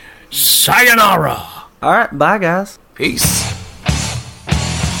easy. Sayonara. All right, bye, guys. Peace.